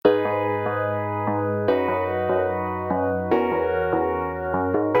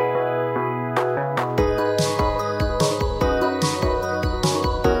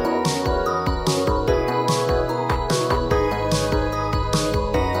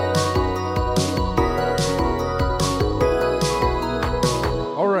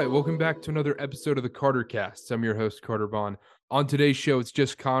Welcome back to another episode of the Carter Cast. I'm your host, Carter Vaughn. On today's show, it's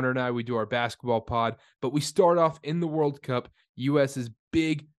just Connor and I. We do our basketball pod, but we start off in the World Cup. U.S.'s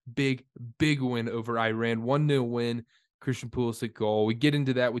big win over Iran. 1-0 win. Christian Pulisic goal. We get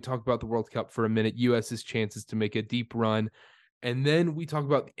into that. We talk about the World Cup for a minute. U.S.'s chances to make a deep run. And then we talk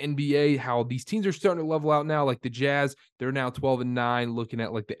about the NBA, how these teams are starting to level out now. Like the Jazz, they're now 12-9, looking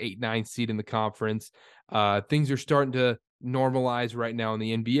at like the 8-9 seed in the conference. Things are starting to normalize right now in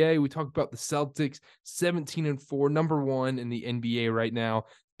the NBA. We talk about the Celtics, 17-4, number one in the NBA right now.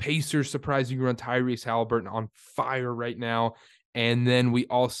 Pacers surprising run, Tyrese Halliburton on fire right now. And then we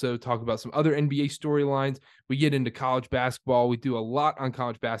also talk about some other NBA storylines. We get into college basketball. We do a lot on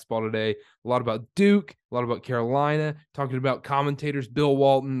college basketball today. A lot about Duke, a lot about Carolina, talking about commentators, Bill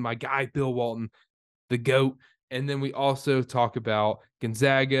Walton, my guy, Bill Walton, the GOAT. And then we also talk about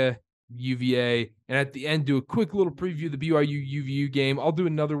Gonzaga, UVA, and at the end, do a quick little preview of the BYU-UVU game. I'll do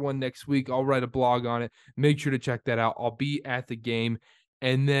another one next week. I'll write a blog on it. Make sure to check that out. I'll be at the game.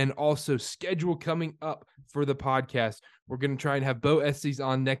 And then also schedule coming up for the podcast. We're going to try and have Bo Estes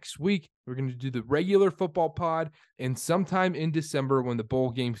on next week. We're going to do the regular football pod. And sometime in December when the bowl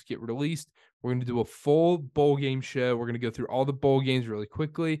games get released, we're going to do a full bowl game show. We're going to go through all the bowl games really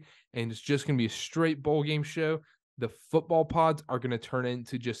quickly. And it's just going to be a straight bowl game show. The football pods are going to turn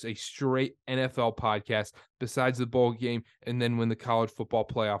into just a straight NFL podcast besides the bowl game. And then when the college football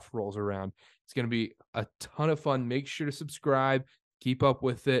playoff rolls around, it's going to be a ton of fun. Make sure to subscribe. Keep up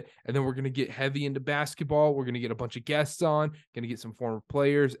with it. And then we're going to get heavy into basketball. We're going to get a bunch of guests on, going to get some former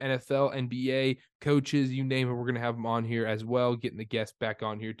players, NFL, NBA, coaches, you name it. We're going to have them on here as well, getting the guests back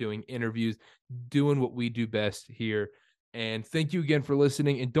on here, doing interviews, doing what we do best here. And thank you again for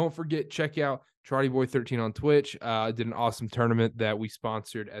listening. And don't forget, check out Trotty Boy 13 on Twitch. Did an awesome tournament that we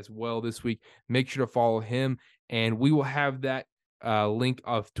sponsored as well this week. Make sure to follow him. And we will have that link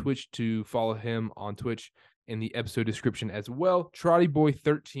of Twitch to follow him on Twitch in the episode description as well. Trotty Boy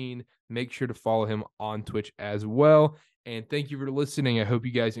 13. Make sure to follow him on Twitch as well. And thank you for listening. I hope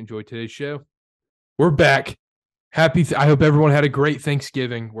you guys enjoyed today's show. We're back. I hope everyone had a great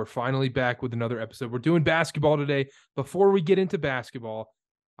Thanksgiving. We're finally back with another episode. We're doing basketball today. Before we get into basketball,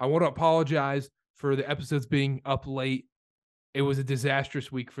 I want to apologize for the episodes being up late. It was a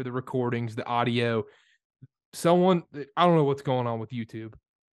disastrous week for the recordings, the audio. I don't know what's going on with YouTube.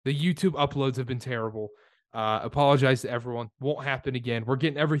 The YouTube uploads have been terrible. Apologize to everyone. Won't happen again. We're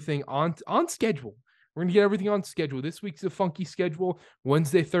getting everything on schedule. We're going to get everything on schedule. This week's a funky schedule.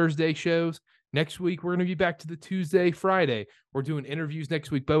 Wednesday, Thursday shows. Next week, we're going to be back to the Tuesday, Friday. We're doing interviews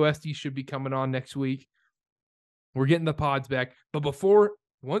next week. Bo Estes should be coming on next week. We're getting the pods back. But before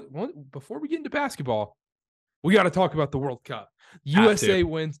we get into basketball, we got to talk about the World Cup. USA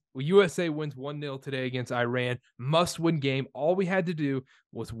wins 1-0 today against Iran. Must-win game. All we had to do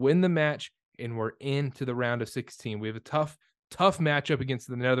was win the match, and we're into the round of 16. We have a tough matchup against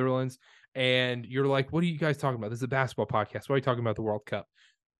the Netherlands. And you're like, what are you guys talking about? This is a basketball podcast. Why are you talking about the World Cup?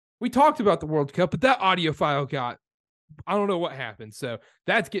 We talked about the World Cup, but that audio file I don't know what happened. So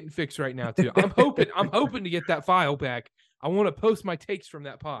that's getting fixed right now too. I'm hoping to get that file back. I want to post my takes from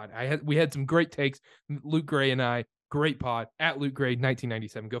that pod. We had some great takes. Luke Gray and I, great pod at Luke Gray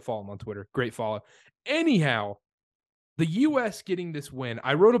 1997. Go follow him on Twitter. Great follow. Anyhow, the U.S. getting this win.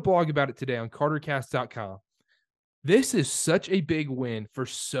 I wrote a blog about it today on cartercast.com. This is such a big win for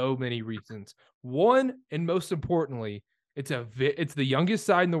so many reasons. One, and most importantly, it's the youngest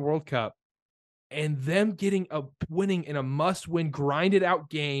side in the World Cup, and them winning in a must-win, grinded out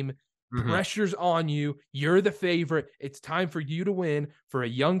game. Pressure's on you. You're the favorite. It's time for you to win. For a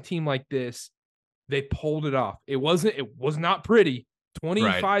young team like this, they pulled it off. It was not pretty.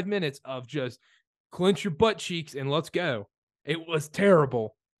 25 minutes of just clench your butt cheeks and let's go. It was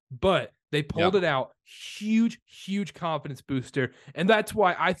terrible, but they pulled it out. Huge confidence booster. And that's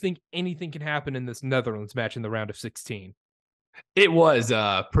why I think anything can happen in this Netherlands match in the round of 16. It was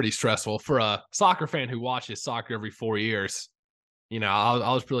pretty stressful for a soccer fan who watches soccer every 4 years. You know,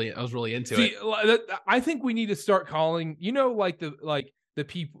 I was really into it. I think we need to start calling, the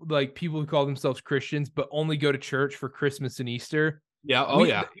people who call themselves Christians, but only go to church for Christmas and Easter.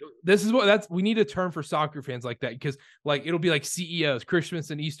 Yeah. We need a term for soccer fans like that, because it'll be like CEOs, Christmas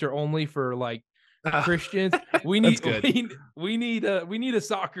and Easter only for Christians. We need a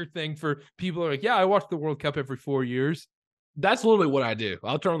soccer thing for people who are like, yeah, I watch the World Cup every 4 years. That's literally what I do.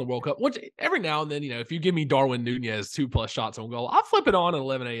 I'll turn on the World Cup, which every now and then, if you give me Darwin Nunez 2+ shots on goal, I'll flip it on at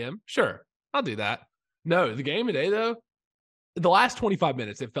 11 a.m. Sure, I'll do that. No, the game today, though, the last 25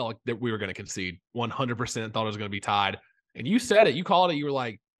 minutes, it felt like that we were going to concede. 100% thought it was going to be tied. And you said it. You called it. You were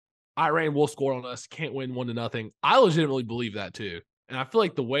like, Iran will score on us. Can't win 1-0. I legitimately believe that, too. And I feel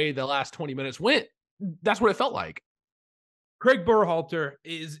like the way the last 20 minutes went, that's what it felt like. Craig Berhalter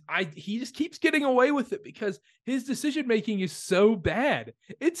he just keeps getting away with it because his decision making is so bad.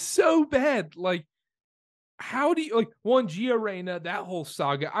 It's so bad. Like, how do you Gio Reyna, that whole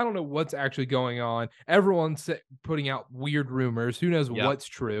saga? I don't know what's actually going on. Everyone's putting out weird rumors. Who knows what's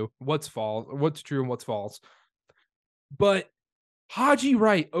true, what's false, what's true and what's false. But Haji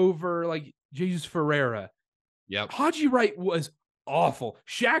Wright over Jesus Ferreira. Yep. Haji Wright was awful.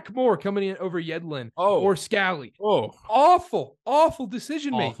 Shaq Moore coming in over Yedlin or Scally. Awful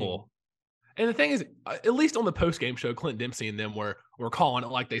decision making. And the thing is, at least on the post game show, Clint Dempsey and them were calling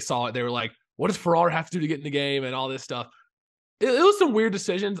it like they saw it. They were like, "What does Ferrara have to do to get in the game?" and all this stuff. It was some weird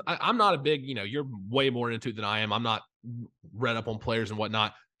decisions. I'm not a big, you're way more into it than I am. I'm not read up on players and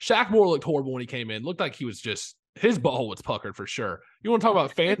whatnot. Shaq Moore looked horrible when he came in. Looked like he was just, his butthole was puckered for sure. You want to talk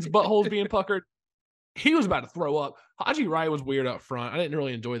about fans' buttholes being puckered? He was about to throw up. Haji Wright was weird up front. I didn't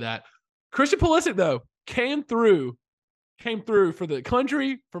really enjoy that. Christian Pulisic, though, came through for the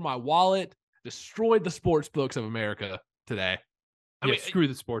country, for my wallet, destroyed the sports books of America today. I mean, screw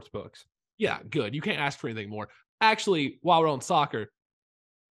the sports books. Yeah, good. You can't ask for anything more. Actually, while we're on soccer,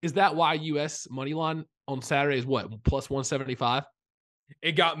 is that why U.S. money line on Saturday is what, plus 175?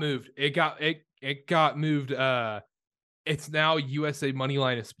 It got moved. It got moved. It's now USA money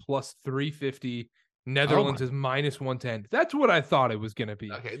line is plus 350. Netherlands is minus 110. That's what I thought it was going to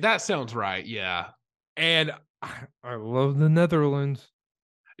be. Okay, that sounds right. Yeah, and I love the Netherlands.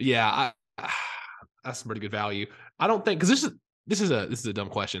 Yeah, that's some pretty good value. I don't think, because this is a dumb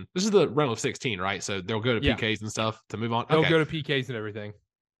question. This is the round of 16, right? So they'll go to PKs and stuff to move on. They'll go to PKs and everything.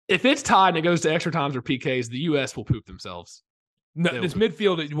 If it's tied and it goes to extra times or PKs, the U.S. will poop themselves. No, this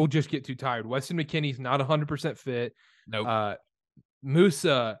midfield will just get too tired. Weston McKennie's not 100% fit. Nope.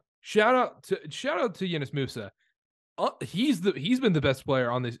 Musa, shout out to Yunus Musa. He's been the best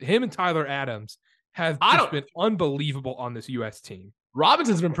player on this. Him and Tyler Adams have been unbelievable on this U.S. team.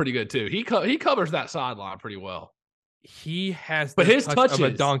 Robinson's been pretty good too. He covers that sideline pretty well. He has, but his touch of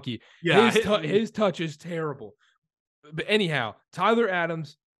a donkey. Yeah, his touch is terrible. But anyhow, Tyler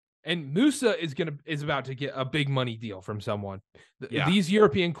Adams and Musa is about to get a big money deal from someone. These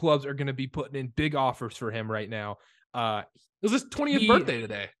European clubs are going to be putting in big offers for him right now. It was his 20th birthday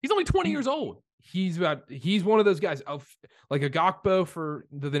today. He's only 20 years old. He's one of those guys like a Gakpo for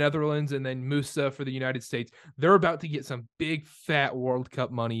the Netherlands and then Musa for the United States. They're about to get some big fat World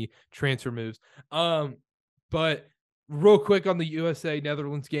Cup money transfer moves. But real quick on the USA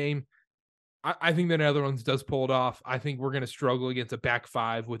Netherlands game, I think the Netherlands does pull it off. I think we're going to struggle against a back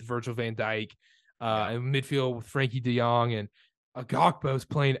five with Virgil van Dijk, and midfield with Frankie de Jong, and Gakpo's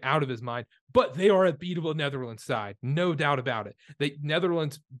playing out of his mind. But they are a beatable Netherlands side, no doubt about it. The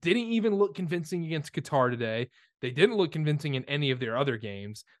Netherlands didn't even look convincing against Qatar today. They didn't look convincing in any of their other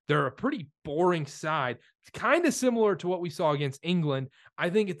games. They're a pretty boring side. It's kind of similar to what we saw against England. I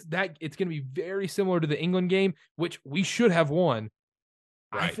think it's going to be very similar to the England game, which we should have won.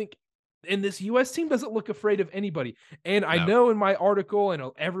 Right. I think. And this U.S. team doesn't look afraid of anybody. And I know in my article, and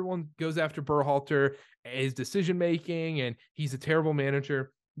everyone goes after Berhalter, his decision-making, and he's a terrible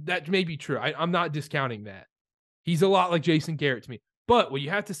manager. That may be true. I'm not discounting that. He's a lot like Jason Garrett to me. But what you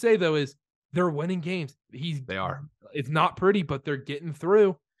have to say, though, is they're winning games. They are. It's not pretty, but they're getting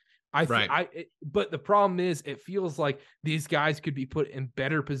through. But the problem is it feels like these guys could be put in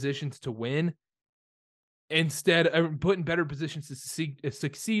better positions to win, instead of put in better positions to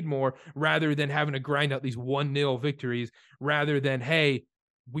succeed more, rather than having to grind out these 1-0 victories, rather than, hey,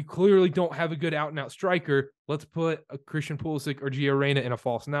 we clearly don't have a good out-and-out striker. Let's put a Christian Pulisic or Gio Reyna in a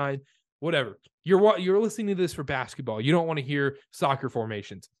false nine. Whatever. You're listening to this for basketball. You don't want to hear soccer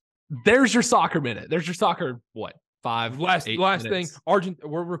formations. There's your soccer minute. There's your soccer, what, 5, last 8 thing.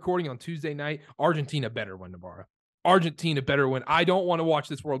 We're recording on Tuesday night. Argentina better win tomorrow. Argentina better win. I don't want to watch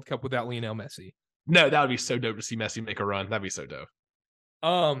this World Cup without Lionel Messi. No, that would be so dope to see Messi make a run. That'd be so dope.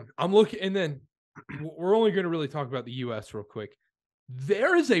 I'm looking, and then we're only going to really talk about the U.S. real quick.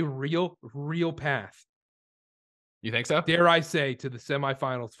 There is a real path. You think so? Dare I say, to the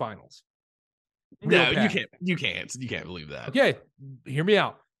semifinals, finals. No, you can't believe that. Okay, hear me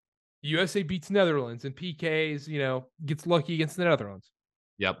out. USA beats Netherlands and PKs, gets lucky against the Netherlands.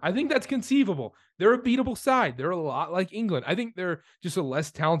 Yep. I think that's conceivable. They're a beatable side. They're a lot like England. I think they're just a less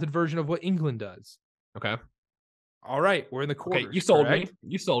talented version of what England does. Okay. All right. We're in the quarters. Okay, you sold me.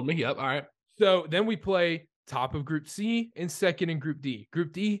 You sold me. Yep. All right. So then we play top of Group C and second in Group D.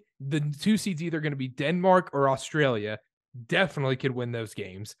 Group D, the 2 seeds either going to be Denmark or Australia. Definitely could win those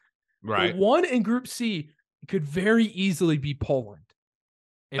games. Right. The one in Group C could very easily be Poland.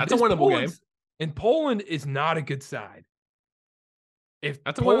 And that's a winnable game. And Poland is not a good side. If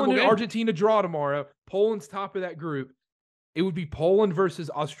That's a Poland winnable and game. Argentina draw tomorrow, Poland's top of that group. It would be Poland versus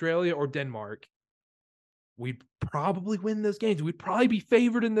Australia or Denmark. We'd probably win those games. We'd probably be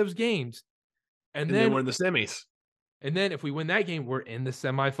favored in those games. And then we're in the semis. And then if we win that game, we're in the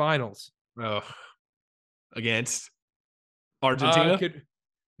semifinals. Oh, against Argentina?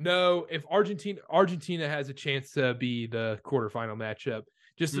 No, if Argentina has a chance to be the quarterfinal matchup,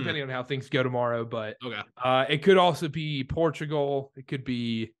 just depending on how things go tomorrow. But okay. It could also be Portugal. It could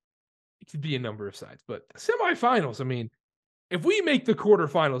be a number of sides. But semifinals, I mean, if we make the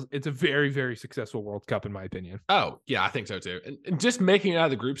quarterfinals, it's a very, very successful World Cup, in my opinion. Oh, yeah, I think so too. And just making it out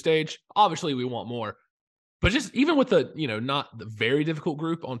of the group stage, obviously we want more. But just even with the, not the very difficult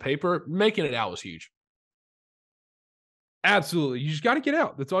group on paper, making it out was huge. Absolutely. You just got to get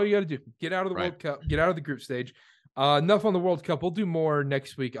out. That's all you got to do. Get out of the World Cup, get out of the group stage. Enough on the World Cup. We'll do more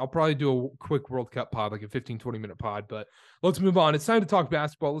next week. I'll probably do a quick World Cup pod, like a 15, 20-minute pod. But let's move on. It's time to talk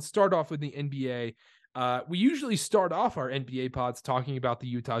basketball. Let's start off with the NBA. We usually start off our NBA pods talking about the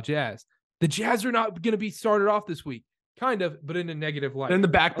Utah Jazz. The Jazz are not going to be started off this week. Kind of, but in a negative light. They're in the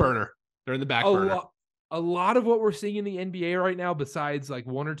back burner. A lot of what we're seeing in the NBA right now, besides like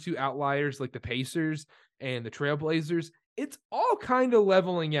one or two outliers like the Pacers and the Trailblazers, it's all kind of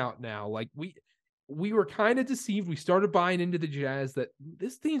leveling out now. Like we were kind of deceived. We started buying into the Jazz that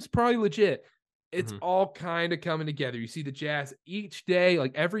this team's probably legit. It's all kind of coming together. You see the Jazz each day,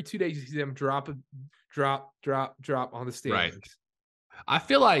 like every 2 days, you see them drop on the standings. Right. I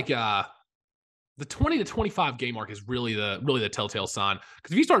feel like the 20 to 25 game mark is really the telltale sign.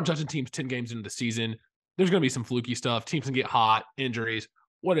 Because if you start judging teams 10 games into the season, there's going to be some fluky stuff. Teams can get hot, injuries,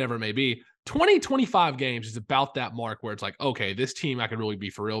 whatever it may be. 20, 25 games is about that mark where it's like, okay, this team I can really be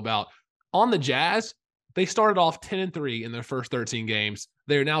for real about. On the Jazz, they started off 10-3 in their first 13 games.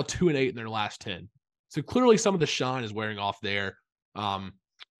 They're now 2-8 in their last 10. So clearly some of the shine is wearing off there. I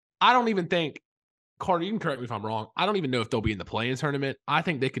don't even think, Carter, you can correct me if I'm wrong. I don't even know if they'll be in the play-in tournament. I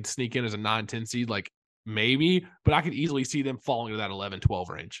think they could sneak in as a 9-10 seed, like maybe, but I could easily see them falling to that 11-12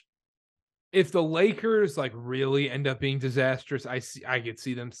 range. If the Lakers like really end up being disastrous, I could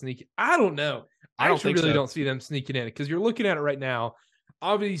see them sneaking. I don't know. I don't see them sneaking in because you're looking at it right now.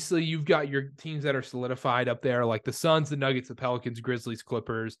 Obviously, you've got your teams that are solidified up there, like the Suns, the Nuggets, the Pelicans, Grizzlies,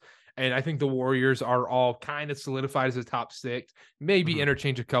 Clippers, and I think the Warriors are all kind of solidified as a top six. Maybe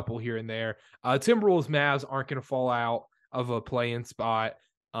interchange a couple here and there. Timberwolves, Mavs aren't going to fall out of a play-in spot.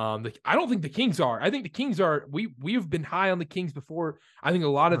 I don't think the Kings are. I think the Kings are. We've been high on the Kings before. I think a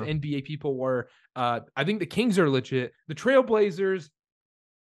lot of NBA people were. I think the Kings are legit. The Trailblazers,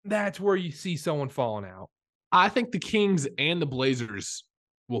 that's where you see someone falling out. I think the Kings and the Blazers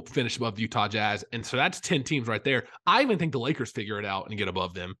will finish above the Utah Jazz, and so that's 10 teams right there. I even think the Lakers figure it out and get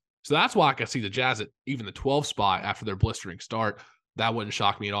above them. So that's why I can see the Jazz at even the 12th spot after their blistering start. That wouldn't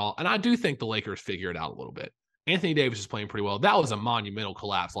shock me at all. And I do think the Lakers figure it out a little bit. Anthony Davis is playing pretty well. That was a monumental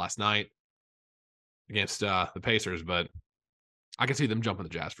collapse last night against the Pacers, but I can see them jumping the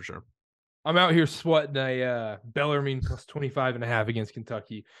Jazz for sure. I'm out here sweating a Bellarmine plus 25.5 against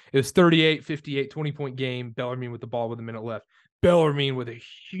Kentucky. It was 38-58, 20-point game. Bellarmine with the ball with a minute left. Bellarmine with a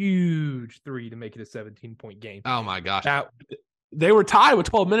huge three to make it a 17-point game. Oh, my gosh. They were tied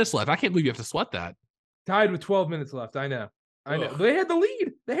with 12 minutes left. I can't believe you have to sweat that. Tied with 12 minutes left. I know. They had the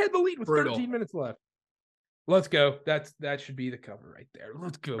lead. With brutal. 13 minutes left. Let's go. That should be the cover right there.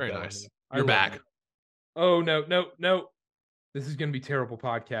 Let's go. Very nice. You're back. It. Oh, no. This is going to be terrible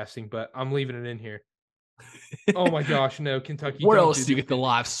podcasting, but I'm leaving it in here. Oh, my gosh. No, Kentucky. Where else do you get the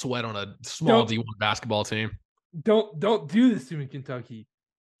live sweat on a small D1 basketball team? Don't do this to me, Kentucky.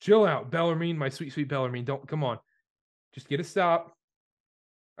 Chill out. Bellarmine, my sweet, sweet Bellarmine. Come on. Just get a stop.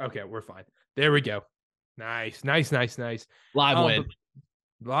 Okay, we're fine. There we go. Nice. Live win.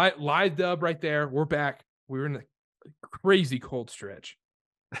 Live dub right there. We're back. We're in a crazy cold stretch.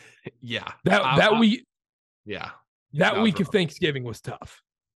 Yeah. That week of Thanksgiving was tough.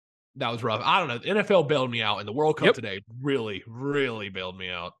 That was rough. I don't know. The NFL bailed me out, and the World Cup today really, really bailed me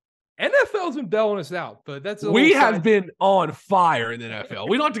out. NFL's been bailing us out, but we have been on fire in the NFL.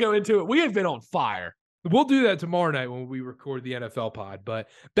 We don't have to go into it. We have been on fire. We'll do that tomorrow night when we record the NFL pod. But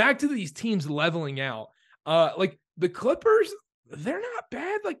back to these teams leveling out. Like the Clippers, they're not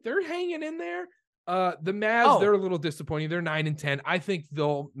bad. Like they're hanging in there. The Mavs, they're a little disappointing. They're 9-10. I think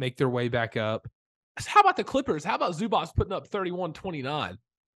they'll make their way back up. How about the Clippers? How about Zubac putting up 31-29?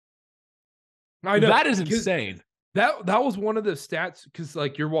 I know. That is insane. That was one of the stats because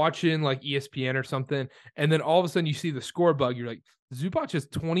like you're watching like ESPN or something, and then all of a sudden you see the score bug. You're like, Zubac is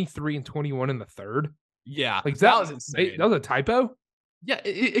 23-21 in the third. Yeah, like that was insane. That was a typo. Yeah,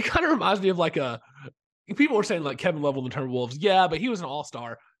 it kind of reminds me of like people were saying like Kevin Love on the Timberwolves. Yeah, but he was an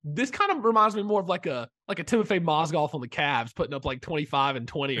all-star. This kind of reminds me more of like a Timofey Mozgov on the Cavs putting up like 25 and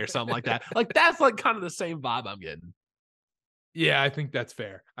 20 or something like that. Like that's like kind of the same vibe I'm getting. Yeah, I think that's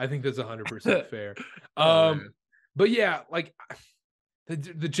fair. I think that's 100% fair. Oh, But yeah, like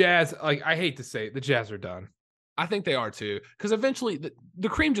the Jazz, like I hate to say it, the Jazz are done. I think they are too, because eventually the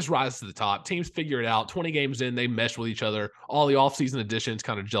cream just rises to the top. Teams figure it out. 20 games in, they mesh with each other. All the offseason additions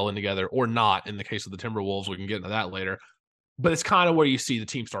kind of gelling together, or not in the case of the Timberwolves. We can get into that later. But it's kind of where you see the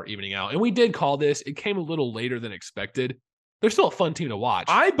team start evening out. And we did call this. It came a little later than expected. They're still a fun team to watch.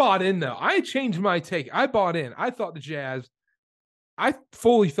 I bought in, though. I changed my take. I bought in. I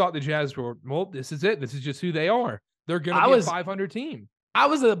fully thought the Jazz were, well, this is it. This is just who they are. They're going to be a 500 team. I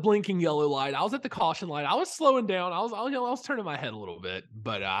was at a blinking yellow light. I was at the caution light. I was slowing down. I was turning my head a little bit,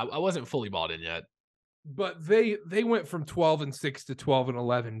 but I wasn't fully bought in yet. But they went from 12-6 to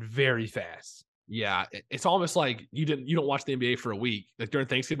 12-11 very fast. Yeah, it's almost like you don't watch the NBA for a week. Like during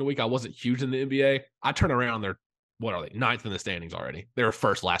Thanksgiving week, I wasn't huge in the NBA. I turn around, they're what are they? 9th in the standings already. They were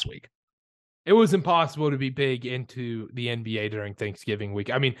first last week. It was impossible to be big into the NBA during Thanksgiving week.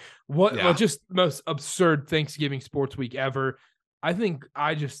 I mean, just most absurd Thanksgiving sports week ever. I think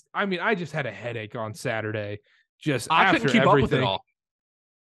I just had a headache on Saturday. I couldn't keep up with it all.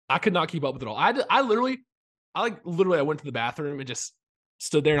 I could not keep up with it all. I literally went to the bathroom and just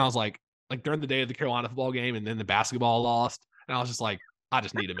stood there, and I was like during the day of the Carolina football game, and then the basketball lost, and I was just like, I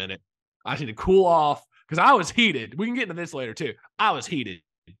just need a minute. I just need to cool off because I was heated. We can get into this later too. I was heated,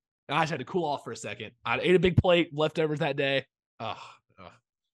 and I just had to cool off for a second. I ate a big plate leftovers that day. I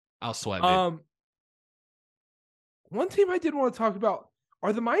was sweating. One team I did want to talk about,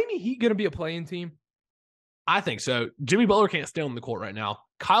 are the Miami Heat going to be a play-in team? I think so. Jimmy Butler can't stay on the court right now.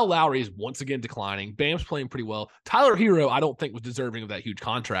 Kyle Lowry is once again declining. Bam's playing pretty well. Tyler Hero, I don't think was deserving of that huge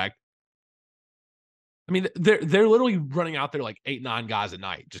contract. I mean, they're literally running out there like 8-9 guys a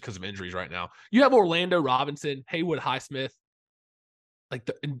night just because of injuries right now. You have Orlando Robinson, Haywood Highsmith, like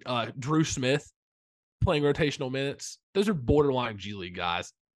Drew Smith playing rotational minutes. Those are borderline G League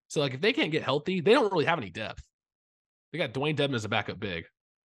guys. So like if they can't get healthy, they don't really have any depth. They got Dwayne Dedmon as a backup big.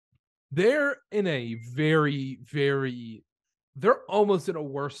 They're in a very, very they're almost in a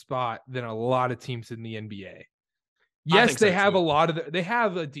worse spot than a lot of teams in the NBA. Yes, they have they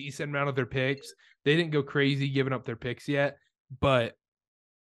have a decent amount of their picks. They didn't go crazy giving up their picks yet, but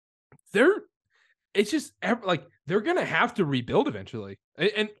they're going to have to rebuild eventually.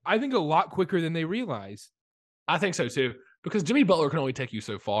 And I think a lot quicker than they realize. I think so too, because Jimmy Butler can only take you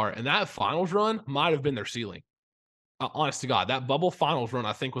so far, and that finals run might have been their ceiling. Honest to God, that bubble finals run,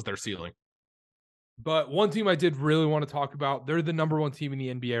 I think, was their ceiling. But one team I did really want to talk about, they're the number one team in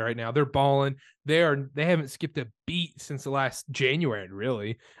the NBA right now. They're balling. They haven't skipped a beat since the last January,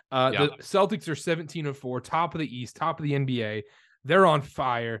 really. The Celtics are 17-4, top of the East, top of the NBA. They're on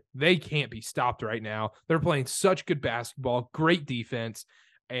fire. They can't be stopped right now. They're playing such good basketball, great defense.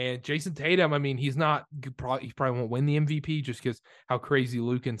 And Jason Tatum, I mean, he probably won't win the MVP just because how crazy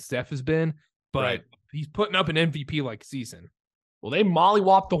Luke and Steph has been. But he's putting up an MVP-like season. Well, they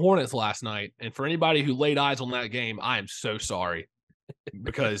mollywopped the Hornets last night. And for anybody who laid eyes on that game, I am so sorry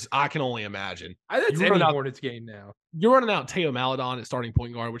because I can only imagine. That's any Hornets game now. You're running out Teo Maledon at starting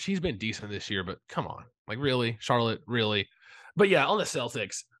point guard, which he's been decent this year, but come on. Like, really? Charlotte, really? But yeah, on the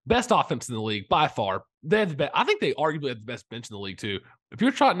Celtics, best offense in the league by far. They have the best. I think they arguably have the best bench in the league, too. If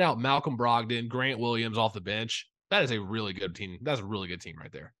you're trotting out Malcolm Brogdon, Grant Williams off the bench, that is a really good team. That's a really good team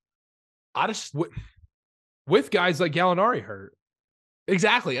right there. With guys like Gallinari hurt.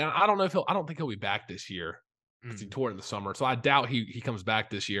 Exactly. And I don't think he'll be back this year because he tore it in the summer. So I doubt he comes back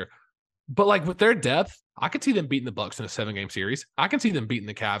this year. But like with their depth, I could see them beating the Bucks in a 7-game series. I can see them beating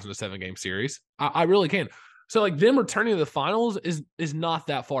the Cavs in a 7-game series. I really can. So like them returning to the finals is not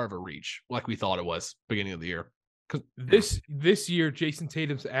that far of a reach like we thought it was beginning of the year. Because this year, Jason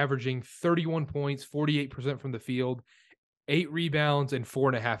Tatum's averaging 31 points, 48% from the field, 8 rebounds, and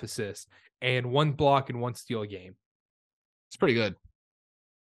 4.5 assists, and 1 block and 1 steal a game. It's pretty good.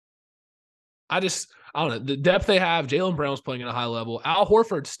 I don't know. The depth they have, Jaylen Brown's playing at a high level. Al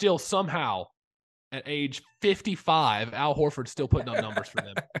Horford still somehow, at age 55, Al Horford's still putting up numbers for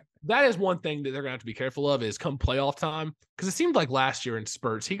them. That is one thing that they're going to have to be careful of is come playoff time. Because it seemed like last year in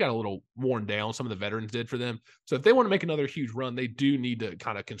spurts, he got a little worn down. Some of the veterans did for them. So if they want to make another huge run, they do need to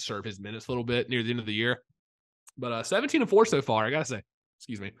kind of conserve his minutes a little bit near the end of the year. But 17-4 so far, I got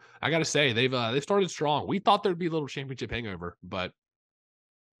to say, they've started strong. We thought there'd be a little championship hangover, but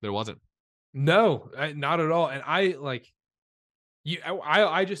there wasn't. No, not at all. And I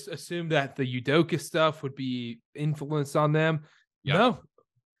just assumed that the Udoka stuff would be influenced on them. Yep. No,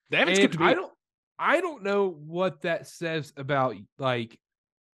 they haven't skipped a beat. I don't know what that says about like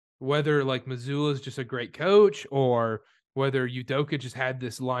whether like Missoula is just a great coach or whether Udoka just had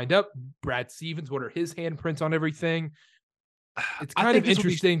this lined up. Brad Stevens, what are his handprints on everything? It's I kind think of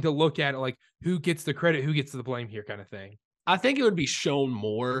interesting to look at, like who gets the credit, who gets the blame here, kind of thing. I think it would be shown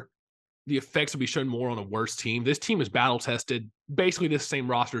more. The effects would be shown more on a worse team. This team is battle tested. Basically, this same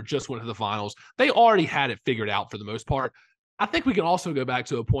roster just went to the finals. They already had it figured out for the most part. I think we can also go back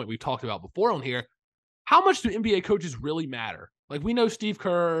to a point we've talked about before on here. How much do NBA coaches really matter? Like, we know Steve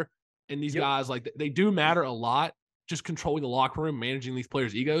Kerr and these guys, like, they do matter a lot, just controlling the locker room, managing these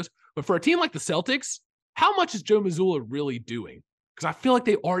players' egos. But for a team like the Celtics, how much is Joe Mazzulla really doing? Because I feel like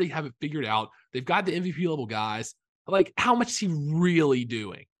they already have it figured out. They've got the MVP level guys. Like, how much is he really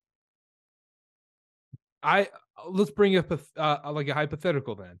doing? Let's bring up like a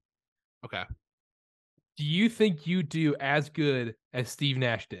hypothetical then. Okay. Do you think you do as good as Steve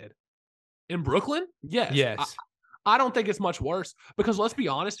Nash did in Brooklyn? Yes. Yes. I don't think it's much worse because let's be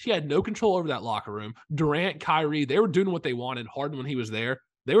honest, he had no control over that locker room. Durant, Kyrie, they were doing what they wanted. Harden, when he was there,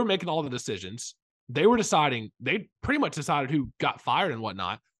 they were making all the decisions. They were deciding, they pretty much decided who got fired and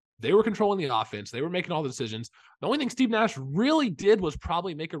whatnot. They were controlling the offense. They were making all the decisions. The only thing Steve Nash really did was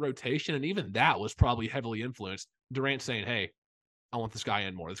probably make a rotation, and even that was probably heavily influenced. Durant saying, hey, I want this guy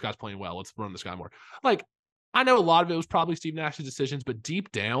in more. This guy's playing well. Let's run this guy more. Like, I know a lot of it was probably Steve Nash's decisions, but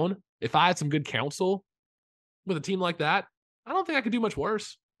deep down, if I had some good counsel with a team like that, I don't think I could do much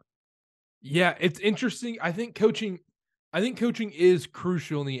worse. Yeah, it's interesting. I think coaching is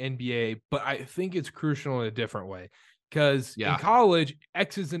crucial in the NBA, but I think it's crucial in a different way. Because in college,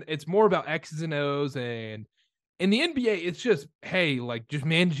 it's more about X's and O's, and in the NBA, it's just, hey, like just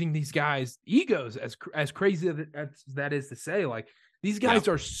managing these guys' egos, as crazy as that is to say. Like, these guys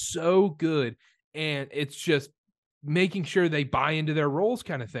are so good, and it's just making sure they buy into their roles,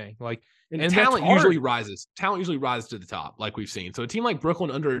 kind of thing. Like, and talent usually rises. Talent usually rises to the top, like we've seen. So a team like Brooklyn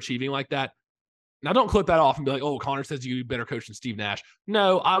underachieving like that. Now, don't clip that off and be like, oh, Connor says you better coach than Steve Nash.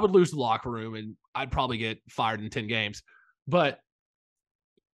 No, I would lose the locker room and I'd probably get fired in 10 games. But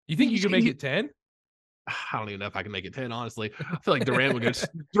you think you can make it 10? I don't even know if I can make it 10, honestly. I feel like Durant would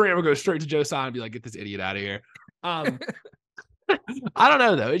go straight to Joe Tsai and be like, get this idiot out of here. I don't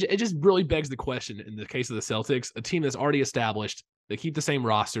know, though. It just really begs the question in the case of the Celtics, a team that's already established. They keep the same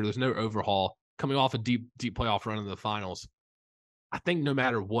roster. There's no overhaul coming off a deep playoff run in the finals. I think no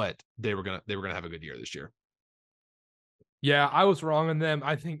matter what, they were gonna have a good year this year. Yeah, I was wrong on them.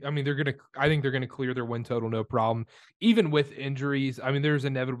 I think they're gonna clear their win total, no problem. Even with injuries, I mean, there's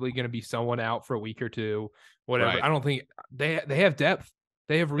inevitably gonna be someone out for a week or two, whatever. Right. I don't think they have depth.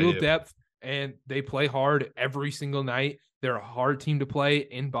 They have real depth, and they play hard every single night. They're a hard team to play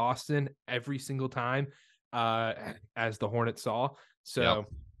in Boston every single time, as the Hornets saw. So,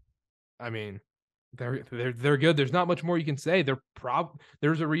 I mean, they're good. There's not much more you can say.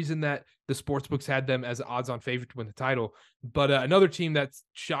 There's a reason that the sports books had them as odds-on favorite to win the title. But another team that's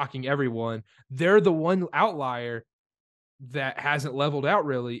shocking everyone, they're the one outlier that hasn't leveled out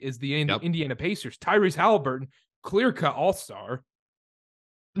really, is the Indiana Pacers. Tyrese Halliburton, clear-cut all-star.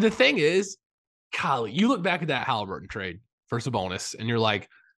 The thing is, Kyle, you look back at that Halliburton trade for Sabonis, and you're like,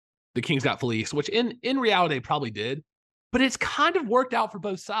 the Kings got fleeced, which in reality they probably did. But it's kind of worked out for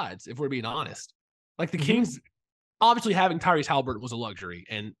both sides, if we're being honest. Like, the Kings, obviously having Tyrese Halliburton was a luxury,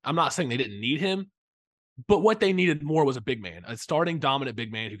 and I'm not saying they didn't need him, but what they needed more was a big man, a starting dominant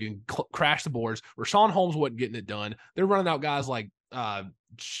big man who can crash the boards. Rashawn Holmes wasn't getting it done. They're running out guys like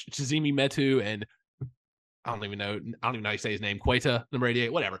Chizimi Metu and I don't even know how you say his name, Queta, number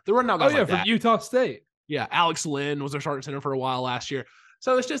 88, whatever. They're running out guys like that. From Utah State. Yeah, Alex Lynn was their starting center for a while last year.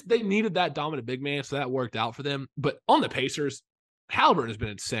 So it's just they needed that dominant big man, so that worked out for them. But on the Pacers, Halliburton has been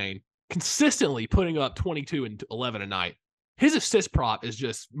insane. Consistently putting up 22 and 11 a night. His assist prop is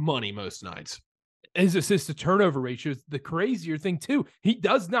just money most nights. His assist to turnover ratio is the crazier thing too. He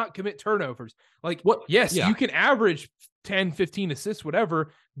does not commit turnovers. Like, what? Yes, you can average 10, 15 assists,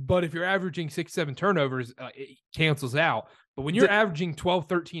 whatever, but if you're averaging 6, 7 turnovers, it cancels out. But when you're averaging 12,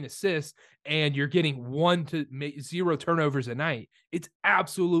 13 assists and you're getting 1 to 0 turnovers a night, it's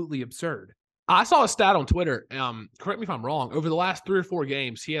absolutely absurd. I saw a stat on Twitter. Correct me if I'm wrong. Over the last 3 or 4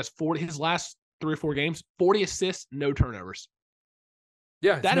 games, he has 40. His last 3 or 4 games, 40 assists, no turnovers.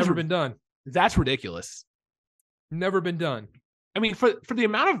 Yeah, it's never been done. That's ridiculous. Never been done. I mean, for the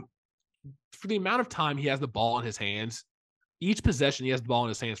amount of time he has the ball in his hands, each possession he has the ball in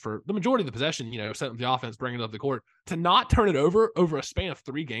his hands for the majority of the possession. Setting the offense, bringing it up the court, to not turn it over a span of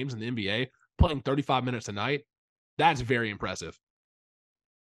 3 games in the NBA, playing 35 minutes a night. That's very impressive.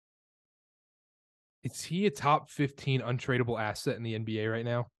 Is he a top 15 untradeable asset in the NBA right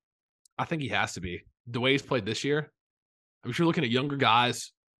now? I think he has to be. The way he's played this year, I mean, if you're looking at younger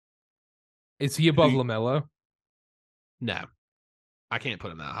guys. Is he above LaMelo? No, I can't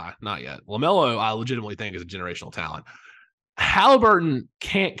put him that high. Not yet. LaMelo, I legitimately think is a generational talent. Halliburton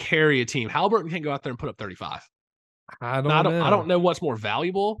can't carry a team. Halliburton can't go out there and put up 35. I don't know what's more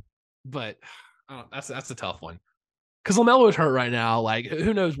valuable, but that's a tough one. Because LaMelo is hurt right now. Like,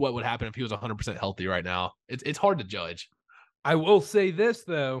 who knows what would happen if he was 100% healthy right now? It's hard to judge. I will say this,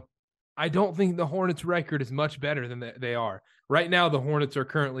 though. I don't think the Hornets' record is much better than they are. Right now, the Hornets are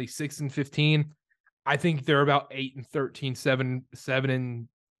currently 6-15. I think they're about 8-13,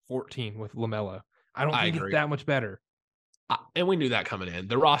 7-14 with LaMelo. I don't think it's that much better. And we knew that coming in.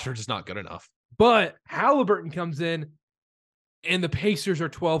 The roster is just not good enough. But Halliburton comes in, and the Pacers are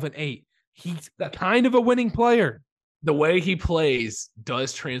 12-8. He's kind of a winning player. The way he plays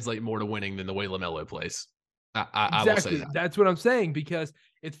does translate more to winning than the way LaMelo plays. I will say that. That's what I'm saying, because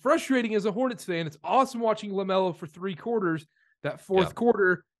it's frustrating as a Hornets fan. It's awesome watching LaMelo for 3 quarters. That fourth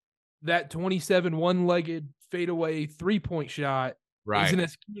quarter, that 27 one-legged fadeaway 3-point shot isn't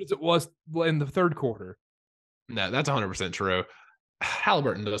as cute as it was in the third quarter. No, that's 100% true.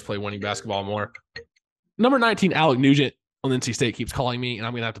 Halliburton does play winning basketball more. Number 19, Alec Nugent on NC State keeps calling me, and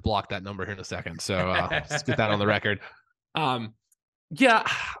I'm going to have to block that number here in a second. So let's get that on the record. Yeah,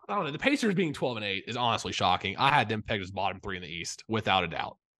 I don't know. The Pacers being 12-8 is honestly shocking. I had them pegged as bottom 3 in the East, without a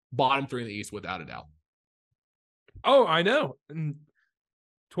doubt. Bottom 3 in the East, without a doubt. Oh, I know.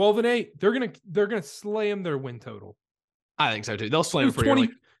 12-8. They're gonna slam their win total. I think so too. They'll slam it pretty early.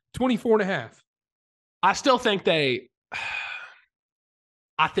 24.5. I still think I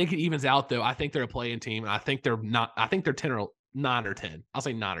think it evens out though. I think they're a play-in team, and I think they're not. I think they're 10 or 9 or 10. I'll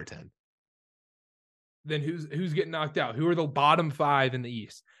say 9 or 10. Then who's getting knocked out? Who are the bottom 5 in the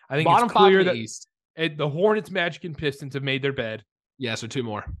East? I think bottom it's clear 5 in the East. The Hornets, Magic, and Pistons have made their bed. Yeah, so 2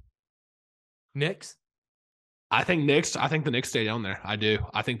 more. Knicks? I think the Knicks stay down there. I do.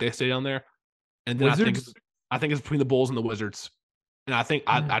 I think they stay down there. And then Wizards? I think it's between the Bulls and the Wizards. And I think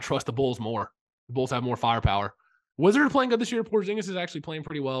I trust the Bulls more. The Bulls have more firepower. Wizards are playing good this year. Porzingis is actually playing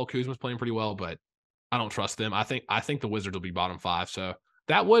pretty well. Kuzma's playing pretty well, but I don't trust them. I think the Wizards will be bottom 5. So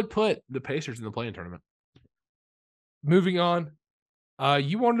that would put the Pacers in the play-in tournament. Moving on.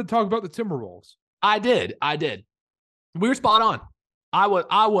 You wanted to talk about the Timberwolves. I did. We were spot on. I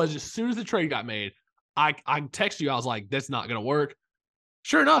was as soon as the trade got made, I texted you. I was like, that's not going to work.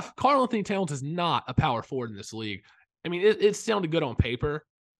 Sure enough, Karl-Anthony Towns is not a power forward in this league. I mean, it sounded good on paper,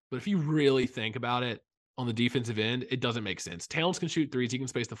 but if you really think about it on the defensive end, it doesn't make sense. Towns can shoot threes. He can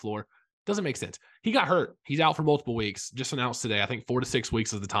space the floor. Doesn't make sense. He got hurt. He's out for multiple weeks. Just announced today. I think 4 to 6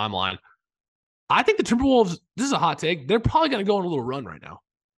 weeks is the timeline. I think the Timberwolves, this is a hot take, they're probably going to go on a little run right now.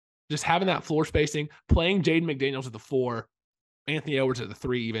 Just having that floor spacing, playing Jaden McDaniels at the 4, Anthony Edwards at the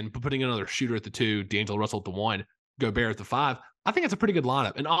 3 even, but putting another shooter at the 2, D'Angelo Russell at the 1, Gobert at the 5. I think it's a pretty good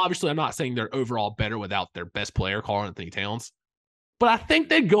lineup. And obviously, I'm not saying they're overall better without their best player, Karl-Anthony Towns. But I think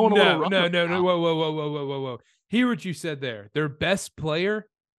they'd go on a little run. No. Whoa. Hear what you said there. Their best player?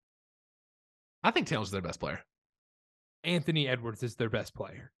 I think Towns is their best player. Anthony Edwards is their best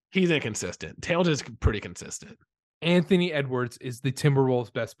player. He's inconsistent. Towns is pretty consistent. Anthony Edwards is the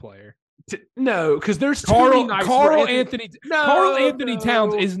Timberwolves' best player. No, because there's Karl-Anthony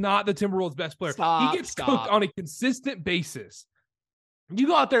Towns is not the Timberwolves' best player. He gets cooked on a consistent basis. You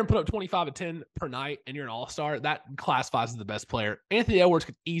go out there and put up 25 and 10 per night, and you're an all-star. That classifies as the best player. Anthony Edwards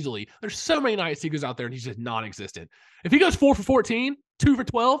could easily. There's so many nights he goes out there and he's just non-existent. If he goes 4 for 14, 2 for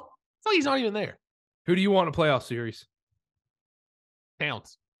 12, it's like he's not even there. Who do you want in a playoff series?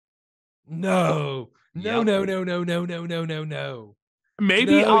 Towns. No. Maybe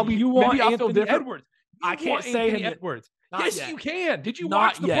I'll feel different. Edwards. I can't say Edwards. Yes, you can. Did you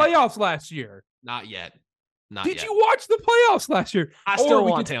watch the playoffs last year? Not yet. Did you watch the playoffs last year? I still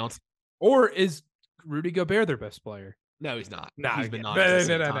want Towns. Or is Rudy Gobert their best player? No, he's not. He's been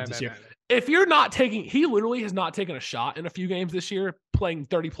this year. If you're not taking, he literally has not taken a shot in a few games this year, playing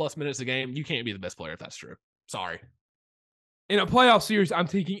 30+ minutes a game. You can't be the best player if that's true. Sorry. In a playoff series, I'm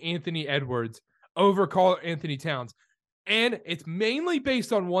taking Anthony Edwards over Karl-Anthony Towns. And it's mainly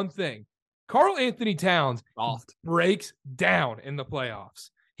based on one thing. Karl-Anthony Towns breaks down in the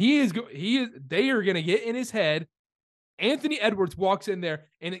playoffs. They are going to get in his head. Anthony Edwards walks in there,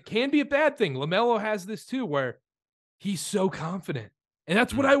 and it can be a bad thing. LaMelo has this too, where he's so confident. And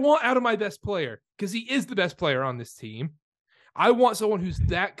that's what I want out of my best player, because he is the best player on this team. I want someone who's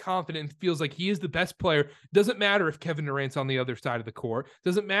that confident and feels like he is the best player. Doesn't matter if Kevin Durant's on the other side of the court.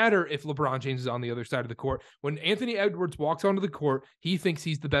 Doesn't matter if LeBron James is on the other side of the court. When Anthony Edwards walks onto the court, he thinks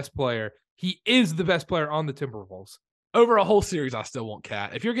he's the best player. He is the best player on the Timberwolves. Over a whole series, I still want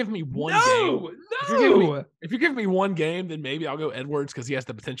Cat. If you're giving me one game, if you're giving me one game, then maybe I'll go Edwards because he has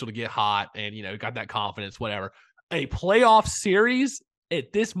the potential to get hot and got that confidence, whatever. A playoff series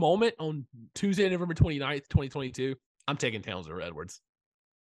at this moment on Tuesday, November 29th, 2022, I'm taking Towns over Edwards.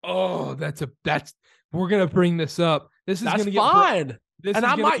 Oh, we're gonna bring this up. This is That's gonna fine. And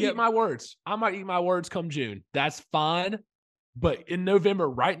I might eat my words. I might eat my words come June. That's fine. But in November,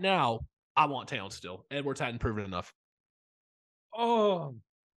 right now, I want Towns still. Edwards hadn't proven enough. Oh,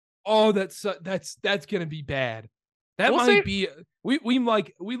 that's gonna be bad. That We'll might see. be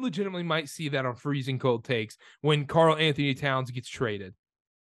we legitimately might see that on Freezing Cold Takes when Karl Anthony Towns gets traded.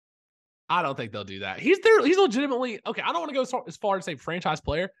 I don't think they'll do that. He's legitimately okay. I don't want to go as far as say franchise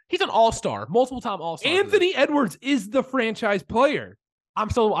player. He's an all-star, multiple-time all-star. Anthony Edwards is the franchise player. I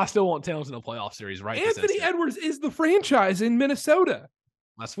still want Towns in a playoff series, right? Anthony Edwards is the franchise in Minnesota.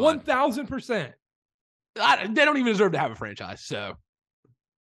 That's fine. 1,000%. They don't even deserve to have a franchise. So,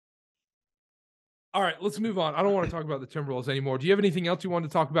 all right, let's move on. I don't want to talk about the Timberwolves anymore. Do you have anything else you want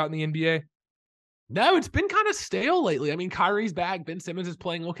to talk about in the NBA? No, it's been kind of stale lately. I mean, Kyrie's back. Ben Simmons is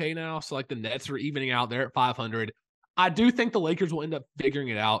playing okay now. So, the Nets are evening out there at 500. I do think the Lakers will end up figuring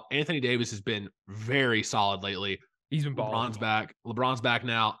it out. Anthony Davis has been very solid lately. He's been balling. LeBron's back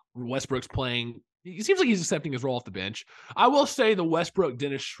now. Westbrook's playing. It seems like he's accepting his role off the bench. I will say the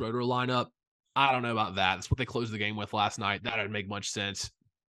Westbrook-Dennis Schroeder lineup, I don't know about that. That's what they closed the game with last night. That didn't make much sense.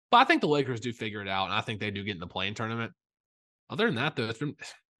 But I think the Lakers do figure it out, and I think they do get in the play-in tournament. Other than that, though, it's been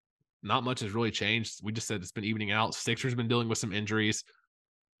not much has really changed. We just said it's been evening out. Sixers been dealing with some injuries.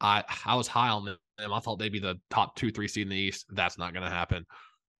 I was high on them. I thought they'd be the top 2-3 seed in the East. That's not going to happen.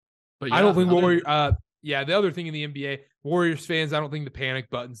 But yeah, I don't think the other thing in the NBA, Warriors fans, I don't think the panic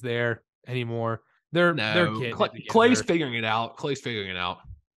button's there anymore. They're getting Clay's figuring it out.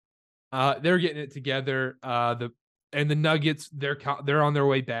 They're getting it together. The Nuggets, they're on their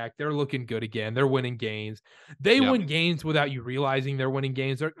way back. They're looking good again. They're winning games. They win games without you realizing they're winning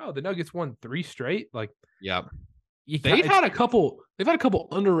games. They're like, oh, the Nuggets won 3 straight. They've had a couple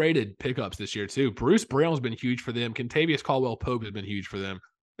underrated pickups this year too. Bruce Brown's been huge for them. Kentavious Caldwell-Pope has been huge for them.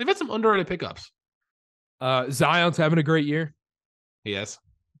 They've had some underrated pickups. Zion's having a great year. Yes.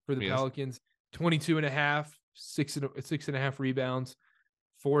 For the Pelicans. 22.5, 6.5 rebounds,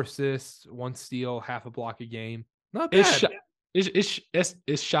 4 assists, 1 steal, half a block a game. Not bad.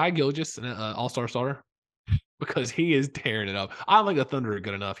 Is Shai Gilgeous an all-star starter? Because he is tearing it up. I don't think the Thunder are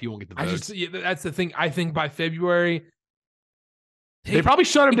good enough. He won't get the votes. That's the thing. I think by February, they probably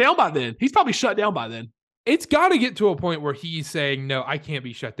shut him down by then. He's probably shut down by then. It's got to get to a point where he's saying, "No, I can't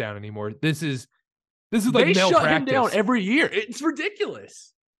be shut down ananymore. This is like they shut malpractice." Him down every year. It's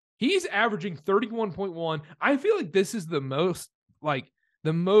ridiculous. He's averaging 31.1. I feel like this is the most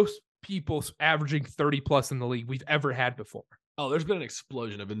people averaging 30 plus in the league we've ever had before. Oh, there's been an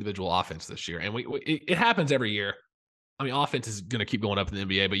explosion of individual offense this year, and it happens every year. I mean, offense is going to keep going up in the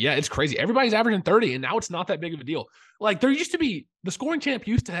NBA, but yeah, it's crazy. Everybody's averaging 30, and now it's not that big of a deal. There used to be the scoring champ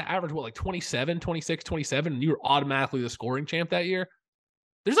used to average 27, 26, 27, and you were automatically the scoring champ that year.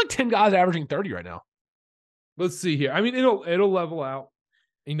 There's 10 guys averaging 30 right now. Let's see here. I mean, it'll level out.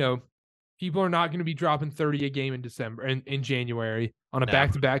 People are not going to be dropping 30 a game in December and in January on a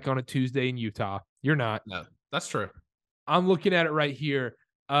back-to-back on a Tuesday in Utah. You're not. No, that's true. I'm looking at it right here.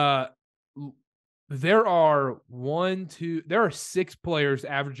 There are 6 players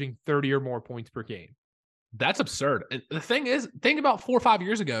averaging 30 or more points per game. That's absurd. And the thing is, think about 4 or 5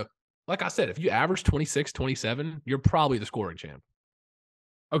 years ago. Like I said, if you average 26, 27, you're probably the scoring champ.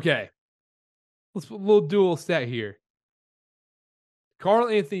 Okay. Let's put a little dual stat here. Karl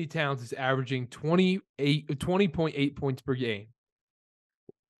Anthony Towns is averaging 20.8 points per game.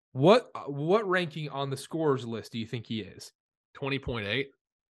 What ranking on the scorers list do you think he is? 20.8?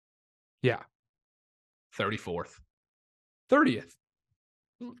 Yeah. 34th. 30th.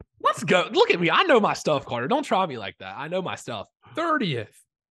 Let's go. Look at me. I know my stuff, Carter. Don't try me like that. I know my stuff. 30th.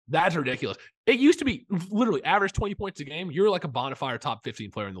 That's ridiculous. It used to be literally average 20 points a game. You're like a bona fide top 15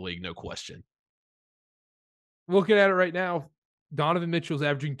 player in the league, no question. Looking at it right now, Donovan Mitchell's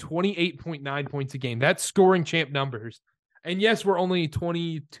averaging 28.9 points a game. That's scoring champ numbers. And yes, we're only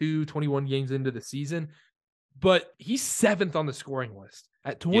 22, 21 games into the season, but he's 7th on the scoring list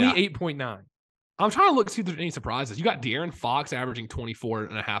at 28.9. Yeah. I'm trying to look to see if there's any surprises. You got De'Aaron Fox averaging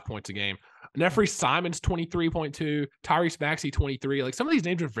 24.5 points a game. Nefri Simons 23.2. Tyrese Maxey 23. Some of these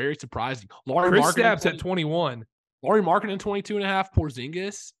names are very surprising. Chris Stapps at 21. Lauri Markkanen 22.5.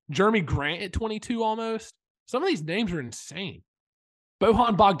 Porzingis. Jeremy Grant at 22 almost. Some of these names are insane.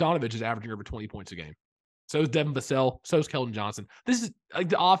 Bojan Bogdanovic is averaging over 20 points a game. So is Devin Vassell. So is Keldon Johnson. This is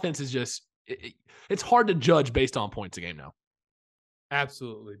the offense is just it's hard to judge based on points a game now.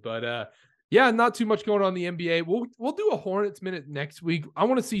 Absolutely. But yeah, not too much going on in the NBA. We'll do a Hornets minute next week. I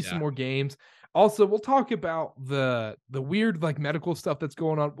want to see some more games. Also, we'll talk about the weird like medical stuff that's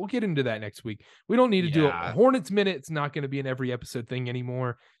going on. We'll get into that next week. We don't need to do a Hornets minute. It's not going to be an every episode thing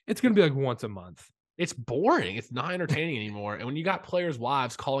anymore. It's going to be like once a month. It's boring. It's not entertaining anymore. And when you got players'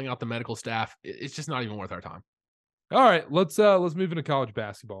 wives calling out the medical staff, it's just not even worth our time. All right, let's move into college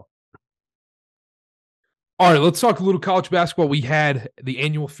basketball. All right, let's talk a little college basketball. We had the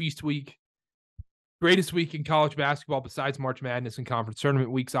annual feast week. Greatest week in college basketball besides March Madness and conference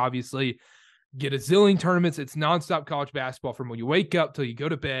tournament weeks, obviously. Get a zillion tournaments. It's nonstop college basketball from when you wake up till you go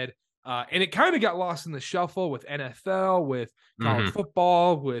to bed. And it kind of got lost in the shuffle with NFL, with college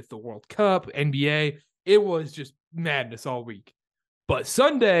football, with the World Cup, NBA. It was just madness all week. But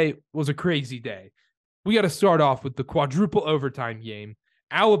Sunday was a crazy day. We got to start off with the quadruple overtime game.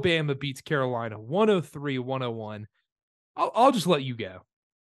 Alabama beats Carolina 103-101. I'll just let you go.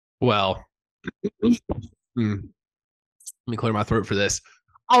 Well, let me clear my throat for this.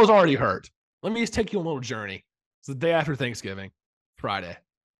 I was already hurt. Let me just take you on a little journey. It's the day after Thanksgiving, Friday.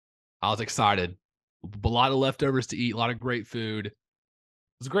 I was excited. A lot of leftovers to eat, a lot of great food. It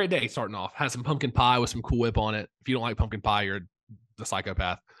was a great day starting off. Had some pumpkin pie with some Cool Whip on it. If you don't like pumpkin pie, you're the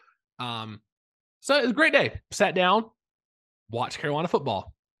psychopath. So it was a great day. Sat down, watched Carolina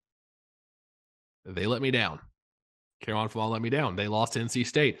football. They let me down. Carolina football let me down. They lost to NC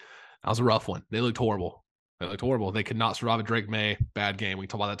State. That was a rough one. They looked horrible. They could not survive a Drake May bad game. We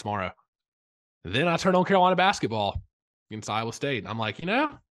can talk about that tomorrow. Then I turned on Carolina basketball against Iowa State. I'm like,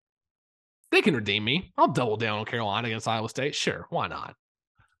 they can redeem me. I'll double down on Carolina against Iowa State. Sure, why not?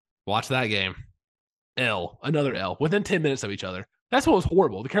 Watch that game. Another L, within 10 minutes of each other. That's what was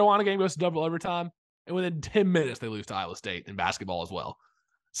horrible. The Carolina game goes to double overtime, and within 10 minutes, they lose to Iowa State in basketball as well.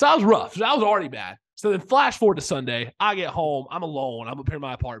 So that was rough. So that was already bad. So then flash forward to Sunday. I get home. I'm alone. I'm up here in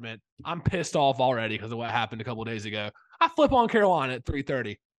my apartment. I'm pissed off already because of what happened a couple of days ago. I flip on Carolina at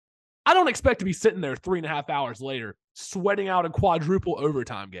 3:30. I don't expect to be sitting there 3.5 hours later sweating out a quadruple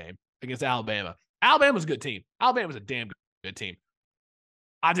overtime game against Alabama. Alabama's a good team. Alabama's a damn good team.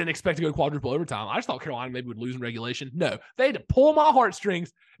 I didn't expect to go to quadruple overtime. I just thought Carolina maybe would lose in regulation. No, they had to pull my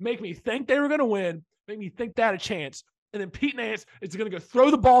heartstrings, make me think they were going to win, make me think they had a chance. And then Pete Nance is going to go throw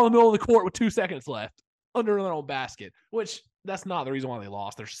the ball in the middle of the court with 2 seconds left under their own basket, which that's not the reason why they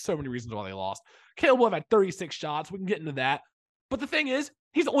lost. There's so many reasons why they lost. Caleb Love had 36 shots. We can get into that. But the thing is,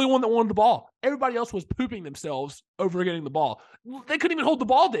 he's the only one that wanted the ball. Everybody else was pooping themselves over getting the ball. They couldn't even hold the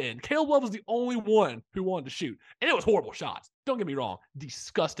ball to end. Caleb Love was the only one who wanted to shoot. And it was horrible shots. Don't get me wrong.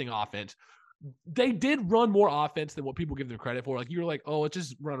 Disgusting offense. They did run more offense than what people give them credit for. Like, you were like, oh, it's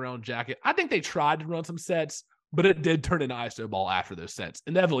just run around jacket. I think they tried to run some sets, but it did turn into ISO ball after those sets.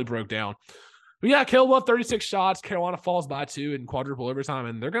 Inevitably broke down. But yeah, Caleb Love, 36 shots. Carolina falls by 2 in quadruple overtime,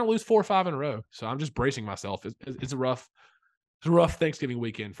 and they're going to lose 4 or 5 in a row. So I'm just bracing myself. It's a rough Thanksgiving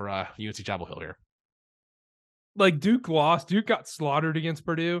weekend for UNC Chapel Hill here. Like, Duke lost. Duke got slaughtered against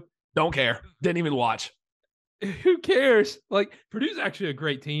Purdue. Don't care. Didn't even watch. Who cares? Like, Purdue's actually a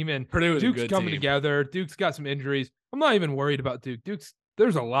great team, and Duke's coming together. Duke's got some injuries. I'm not even worried about Duke.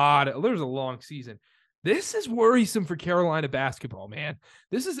 There's a long season. This is worrisome for Carolina basketball, man.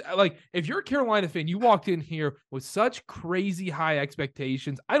 This is like, if you're a Carolina fan, you walked in here with such crazy high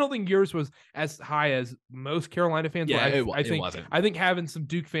expectations. I don't think yours was as high as most Carolina fans. Yeah, it wasn't. I think having some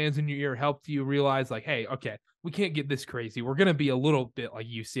Duke fans in your ear helped you realize, like, hey, okay, we can't get this crazy. We're going to be a little bit like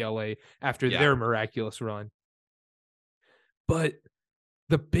UCLA after their miraculous run. But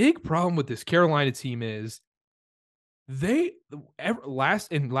the big problem with this Carolina team is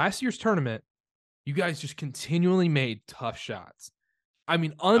last year's tournament, you guys just continually made tough shots. I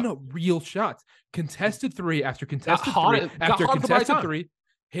mean, unreal shots. Contested 3 after contested 3 after contested 3,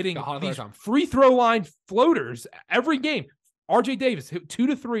 hitting these free throw line floaters every game. RJ Davis hit 2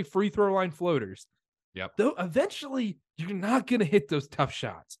 to 3 free throw line floaters. Yep. Though eventually you're not going to hit those tough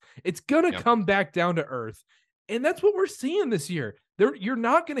shots. It's going to come back down to earth. And that's what we're seeing this year. You're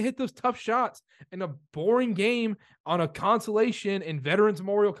not going to hit those tough shots in a boring game on a consolation in Veterans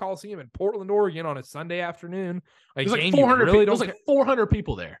Memorial Coliseum in Portland, Oregon on a Sunday afternoon. There's like 400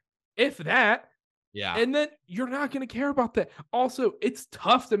 people there. If that. Yeah. And then you're not going to care about that. Also, it's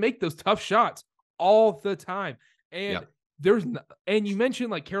tough to make those tough shots all the time. And and you mentioned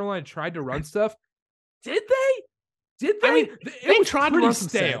like Carolina tried to run stuff. Did they? I mean, they tried to run some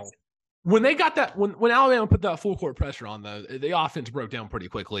stale. When they got that, when Alabama put that full court pressure on, though, the offense broke down pretty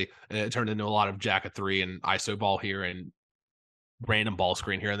quickly, and it turned into a lot of jack of 3 and ISO ball here and random ball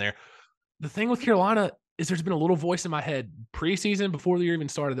screen here and there. The thing with Carolina is there's been a little voice in my head preseason before the year even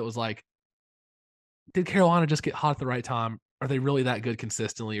started that was like, did Carolina just get hot at the right time? Are they really that good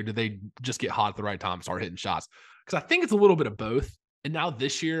consistently, or did they just get hot at the right time and start hitting shots? Because I think it's a little bit of both. And now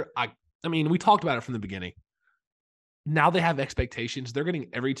this year, I mean, we talked about it from the beginning. Now they have expectations. They're getting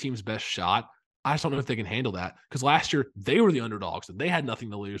every team's best shot. I just don't know if they can handle that, because last year they were the underdogs and they had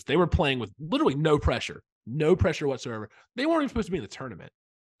nothing to lose. They were playing with literally no pressure whatsoever. They weren't even supposed to be in the tournament.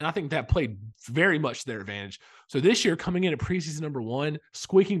 And I think that played very much to their advantage. So this year, coming in at preseason number 1,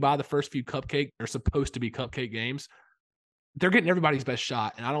 squeaking by the first few are supposed to be cupcake games, they're getting everybody's best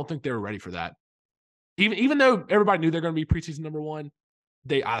shot. And I don't think they were ready for that. Even though everybody knew they're going to be preseason number 1,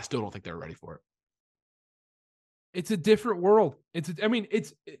 I still don't think they were ready for it. It's a different world. It's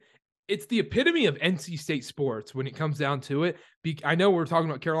the epitome of NC State sports when it comes down to it. I know we're talking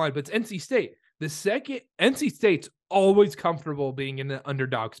about Carolina, but it's NC State. The second, NC State's always comfortable being in the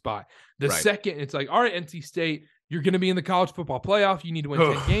underdog spot. The second, it's like, all right, NC State, you're going to be in the college football playoff. You need to win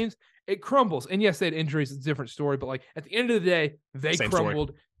 10 games. It crumbles. And yes, they had injuries. It's a different story. But like at the end of the day, they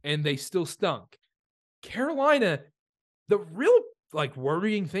crumbled and they still stunk. Carolina, the real like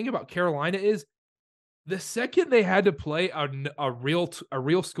worrying thing about Carolina is the second they had to play a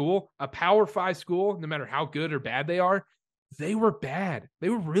real school, a Power 5 school, no matter how good or bad they are, they were bad. They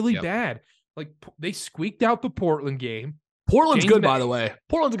were really bad. Like they squeaked out the Portland game. Portland's good, by the way.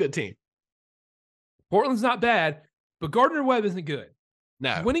 Portland's a good team. Portland's not bad, but Gardner-Webb isn't good.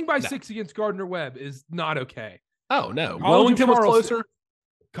 No. Winning by 6 against Gardner-Webb is not okay. Oh, no. Wellington was closer.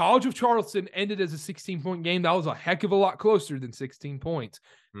 College of Charleston ended as a 16-point game. That was a heck of a lot closer than 16 points.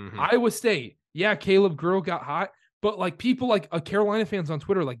 Mm-hmm. Iowa State, yeah, Caleb Grill got hot, but like people like Carolina fans on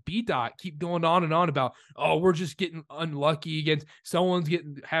Twitter, like B-Dot, keep going on and on about, oh, we're just getting unlucky against someone's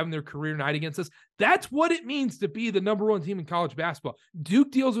having their career night against us. That's what it means to be the number 1 team in college basketball.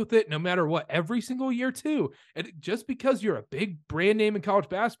 Duke deals with it no matter what every single year too. And just because you're a big brand name in college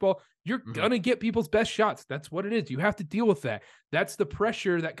basketball, you're going to get people's best shots. That's what it is. You have to deal with that. That's the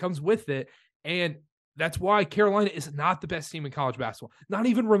pressure that comes with it. And that's why Carolina is not the best team in college basketball. Not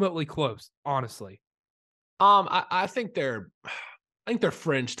even remotely close, honestly. I think they're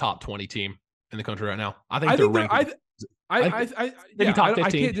fringe top 20 team in the country right now. I think they're ranked. I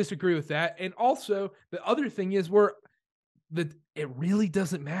can't disagree with that. And also the other thing is it really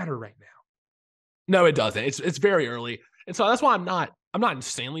doesn't matter right now. No, it doesn't. It's very early. And so that's why I'm not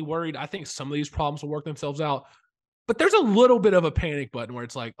insanely worried. I think some of these problems will work themselves out, but there's a little bit of a panic button where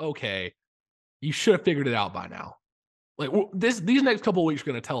it's like, okay, you should have figured it out by now. Like these next couple of weeks are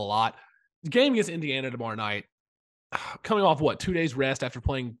going to tell a lot. The game against Indiana tomorrow night, coming off 2 days rest after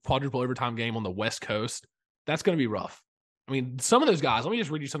playing quadruple overtime game on the West Coast, that's going to be rough. I mean, some of those guys, let me just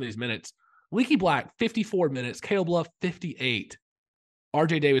read you some of these minutes. Leaky Black, 54 minutes. Caleb Love, 58.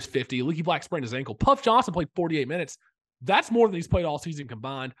 RJ Davis, 50. Leaky Black sprained his ankle. Puff Johnson played 48 minutes. That's more than he's played all season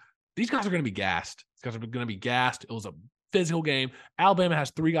combined. These guys are going to be gassed. These guys are going to be gassed. It was a physical game. Alabama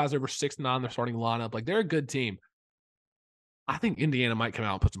has 3 guys over 6'9", their starting lineup. Like, they're a good team. I think Indiana might come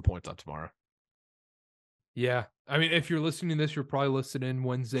out and put some points up tomorrow. Yeah. I mean, if you're listening to this, you're probably listening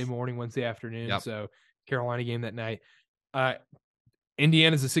Wednesday morning, Wednesday afternoon. Yep. So Carolina game that night.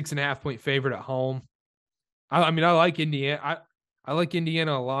 Indiana's a 6.5-point favorite at home. I like Indiana. I like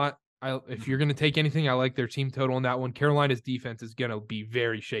Indiana a lot. If you're going to take anything, I like their team total in that one. Carolina's defense is going to be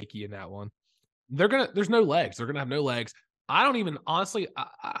very shaky in that one. There's no legs. They're going to have no legs. I don't even, honestly,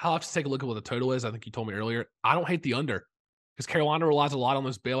 I'll have to take a look at what the total is. I think you told me earlier. I don't hate the under because Carolina relies a lot on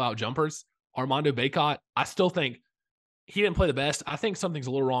those bailout jumpers. Armando Bacot, I still think he didn't play the best. I think something's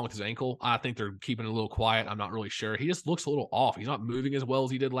a little wrong with his ankle. I think they're keeping it a little quiet. I'm not really sure. He just looks a little off. He's not moving as well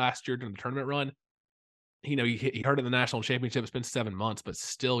as he did last year during the tournament run. He hurt in the national championship. It's been 7 months, but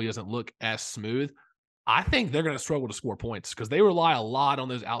still he doesn't look as smooth. I think they're going to struggle to score points because they rely a lot on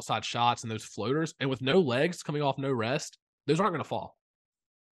those outside shots and those floaters. And with no legs coming off no rest, those aren't going to fall.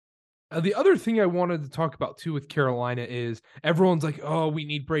 The other thing I wanted to talk about too with Carolina is everyone's like, oh, we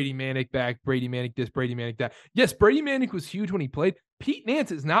need Brady Manek back. Brady Manek this, Brady Manek that. Yes, Brady Manek was huge when he played. Pete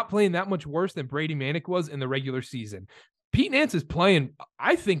Nance is not playing that much worse than Brady Manek was in the regular season. Pete Nance is playing,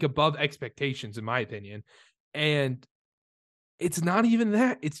 I think, above expectations, in my opinion. And it's not even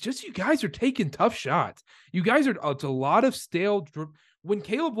that. It's just you guys are taking tough shots. You guys are, it's a lot of stale. When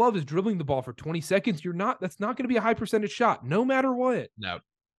Caleb Love is dribbling the ball for 20 seconds, that's not going to be a high percentage shot, no matter what. No.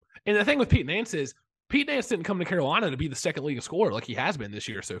 And the thing with Pete Nance is Pete Nance didn't come to Carolina to be the second leading scorer like he has been this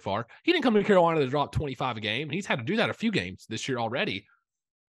year so far. He didn't come to Carolina to drop 25 a game. And he's had to do that a few games this year already.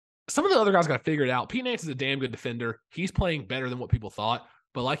 Some of the other guys got to figure it out. Pete Nance is a damn good defender. He's playing better than what people thought.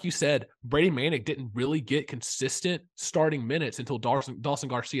 But like you said, Brady Manek didn't really get consistent starting minutes until Dawson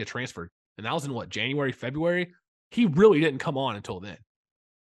Garcia transferred. And that was in January, February? He really didn't come on until then.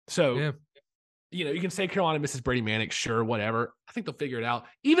 So You can say Carolina misses Brady Manick, sure, whatever. I think they'll figure it out.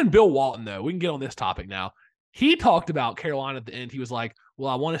 Even Bill Walton, though, we can get on this topic now. He talked about Carolina at the end. He was like,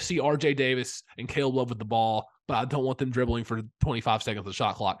 well, I want to see RJ Davis and Caleb Love with the ball, but I don't want them dribbling for 25 seconds of the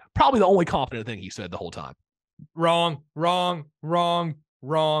shot clock. Probably the only confident thing he said the whole time. Wrong. I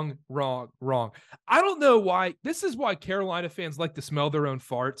don't know why. This is why Carolina fans like to smell their own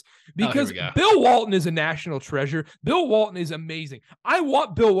farts, because Bill Walton is a national treasure. Bill Walton is amazing. I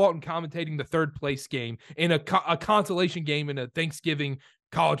want Bill Walton commentating the third place game in a consolation game in a Thanksgiving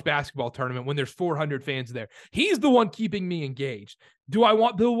college basketball tournament when there's 400 fans there. He's the one keeping me engaged. Do I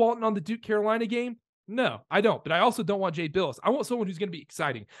want Bill Walton on the Duke Carolina game? No, I don't. But I also don't want Jay Billis. I want someone who's going to be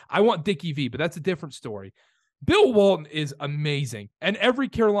exciting. I want Dickie V, but that's a different story. Bill Walton is amazing, and every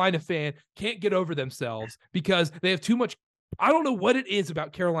Carolina fan can't get over themselves because they have too much. I don't know what it is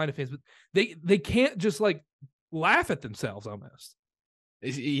about Carolina fans, but they can't just like laugh at themselves almost.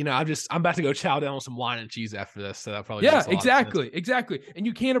 I'm about to go chow down on some wine and cheese after this. So that probably exactly. And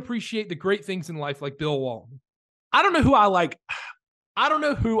you can't appreciate the great things in life like Bill Walton. I don't know who I like. I don't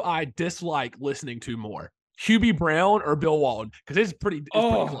know who I dislike listening to more, Hubie Brown or Bill Walton, because it's pretty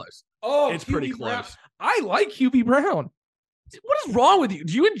close. It's pretty close. Brown. I like Hubie Brown. What is wrong with you?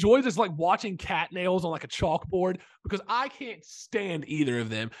 Do you enjoy just like watching cat nails on like a chalkboard? Because I can't stand either of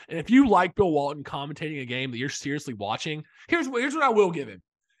them. And if you like Bill Walton commentating a game that you're seriously watching, here's what I will give him.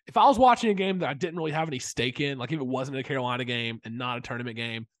 If I was watching a game that I didn't really have any stake in, like if it wasn't a Carolina game and not a tournament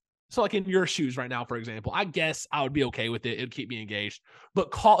game, so like in your shoes right now, for example, I guess I would be okay with it. It'd keep me engaged. But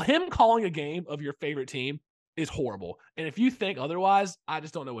calling a game of your favorite team is horrible. And if you think otherwise, I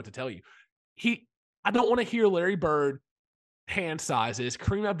just don't know what to tell you. I don't want to hear Larry Bird hand sizes,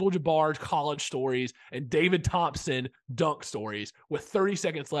 Kareem Abdul-Jabbar's college stories, and David Thompson dunk stories with 30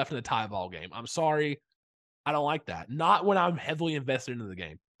 seconds left in the tie ball game. I'm sorry. I don't like that. Not when I'm heavily invested into the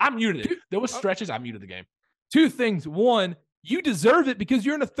game. I muted it. There was stretches I muted the game. Two things. One, you deserve it because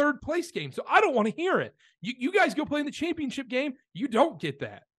you're in a third place game. So I don't want to hear it. You guys go play in the championship game. You don't get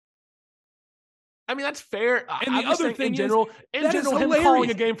that. I mean, that's fair. And the other thing in general, him calling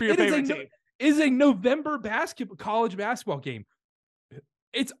a game for your favorite team is a November college basketball game.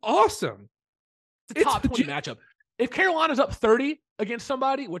 It's awesome. It's a top 20 matchup. If Carolina's up 30 against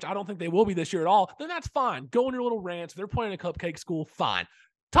somebody, which I don't think they will be this year at all, then that's fine. Go on your little rants. If they're playing a cupcake school, fine.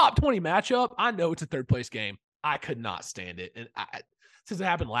 Top 20 matchup, I know it's a third place game. I could not stand it. And since it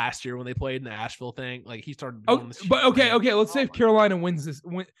happened last year when they played in the Asheville thing, like he started. Okay. Let's say if Carolina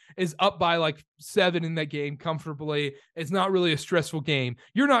is up by like 7 in that game comfortably. It's not really a stressful game.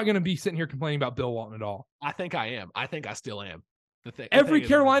 You're not going to be sitting here complaining about Bill Walton at all. I think I am. I think I still am. Every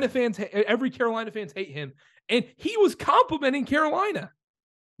Carolina fans hate him, and he was complimenting Carolina.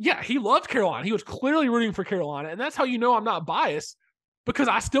 Yeah, he loved Carolina. He was clearly rooting for Carolina, and that's how you know I'm not biased because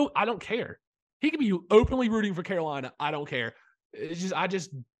I don't care. He can be openly rooting for Carolina. I don't care. It's just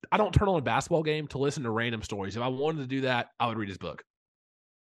I don't turn on a basketball game to listen to random stories. If I wanted to do that, I would read his book.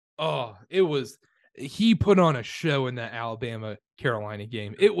 Oh, he put on a show in that Alabama Carolina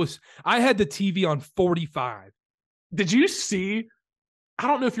game. I had the TV on 45. Did you see? I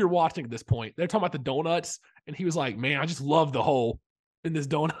don't know if you're watching at this point. They're talking about the donuts, and he was like, "Man, I just love the hole in this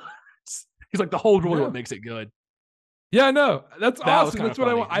donut." He's like, "The hole really what makes it good." Yeah, no, that's awesome. That's what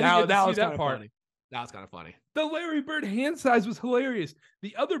I want. I didn't get to see that part. Funny. That was kind of funny. The Larry Bird hand size was hilarious.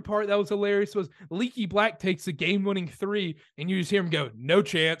 The other part that was hilarious was Leaky Black takes a game-winning 3, and you just hear him go, "No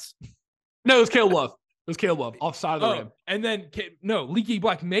chance." No, it was Caleb Love. It was Caleb Love off side of the rim. And then Leaky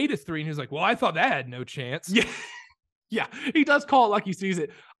Black made a 3, and he was like, "Well, I thought that had no chance." Yeah. Yeah, he does call it like he sees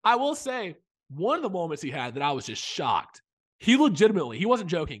it. I will say, one of the moments he had that I was just shocked, he wasn't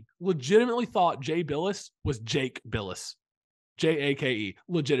joking, legitimately thought Jay Billis was Jake Billis. Jake,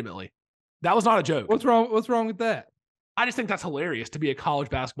 legitimately. That was not a joke. What's wrong with that? I just think that's hilarious to be a college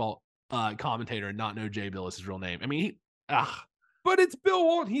basketball commentator and not know Jay Billis' real name. I mean, But it's Bill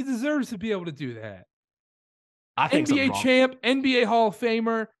Walton. He deserves to be able to do that. I think NBA champ, NBA Hall of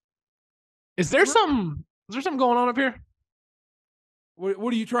Famer. Is there something going on up here?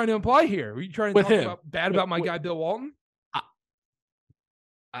 What are you trying to imply here? Are you trying to talk about my guy Bill Walton?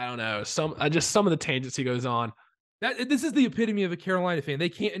 I don't know. Some of the tangents he goes on. This is the epitome of a Carolina fan. They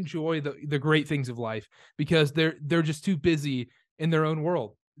can't enjoy the great things of life because they're just too busy in their own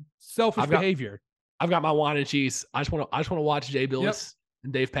world. Selfish behavior. I've got my wine and cheese. I just want to watch Jay Billis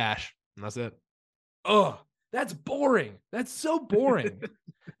and Dave Pasch, and that's it. Oh, that's boring. That's so boring.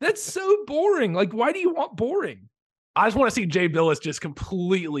 That's so boring. Like, why do you want boring? I just want to see Jay Billis just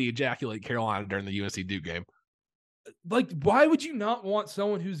completely ejaculate Carolina during the UNC Duke game. Like, why would you not want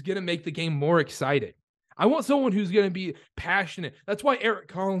someone who's going to make the game more exciting? I want someone who's going to be passionate. That's why Eric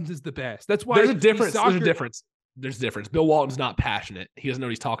Collins is the best. That's why there's a difference. There's a difference. Bill Walton's not passionate. He doesn't know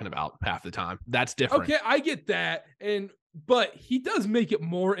what he's talking about half the time. That's different. Okay, I get that. But he does make it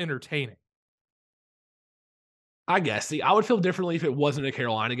more entertaining. I guess. See, I would feel differently if it wasn't a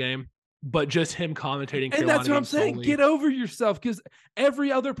Carolina game, but just him commentating. And that's what I'm saying. Solely. Get over yourself, because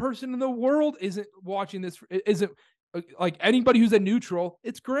every other person in the world isn't watching this. Isn't like anybody who's a neutral.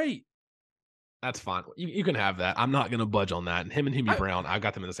 It's great. That's fine. You can have that. I'm not going to budge on that. And him and Hubie Brown, I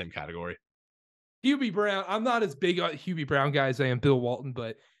got them in the same category. Hubie Brown, I'm not as big a Hubie Brown guy as I am Bill Walton,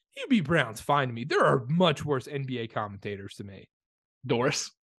 but Hubie Brown's fine to me. There are much worse NBA commentators to me.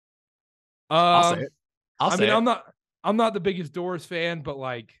 Doris. I'll say it. I'm not the biggest Doris fan, but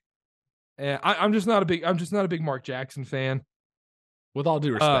like, I'm just not a big Mark Jackson fan. With all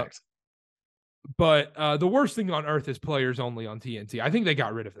due respect. But the worst thing on earth is Players Only on TNT. I think they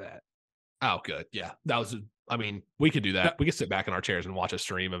got rid of that. Oh, good. Yeah. That was, we could do that. We could sit back in our chairs and watch a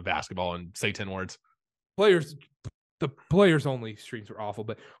stream of basketball and say 10 words. The Players Only streams were awful,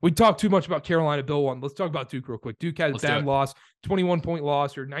 but we talked too much about Carolina. Bill Walton. Let's talk about Duke real quick. Duke had a bad loss, 21-point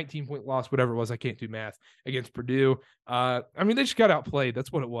loss or 19-point loss, whatever it was. I can't do math, against Purdue. They just got outplayed.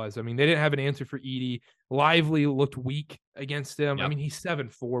 That's what it was. They didn't have an answer for Edey. Lively looked weak against him. Yep. He's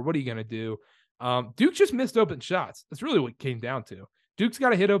 7'4". What are you going to do? Duke just missed open shots. That's really what it came down to. Duke's got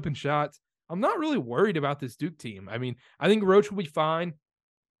to hit open shots. I'm not really worried about this Duke team. I think Roach will be fine.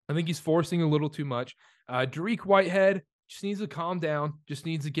 I think he's forcing a little too much. Dariq Whitehead just needs to calm down, just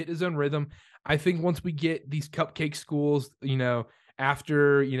needs to get his own rhythm. I think once we get these cupcake schools,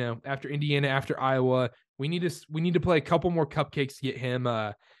 after Indiana, after Iowa, we need to play a couple more cupcakes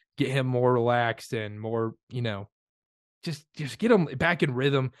to get him more relaxed and more, just get him back in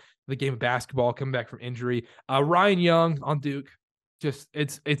rhythm. The game of basketball, coming back from injury. Ryan Young on Duke, just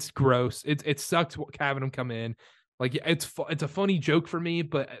it's gross. It sucks having him come in. Like, it's a funny joke for me,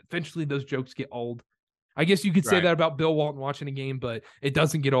 but eventually those jokes get old. I guess you could say that about Bill Walton watching a game, but it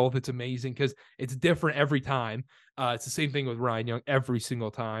doesn't get old. It's amazing because it's different every time. It's the same thing with Ryan Young every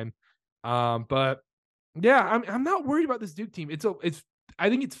single time. But yeah, I'm not worried about this Duke team. I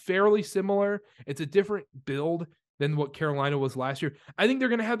think it's fairly similar. It's a different build than what Carolina was last year. I think they're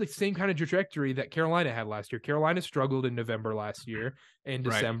going to have the same kind of trajectory that Carolina had last year. Carolina struggled in November last year and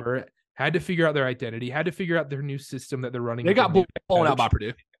December. Right. Had to figure out their identity, had to figure out their new system that they're running. They got blown out by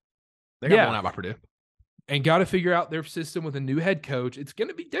Purdue. And got to figure out their system with a new head coach. It's going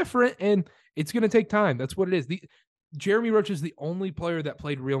to be different, and it's going to take time. That's what it is. Jeremy Roach is the only player that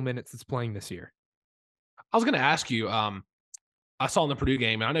played real minutes that's playing this year. I was going to ask you, I saw in the Purdue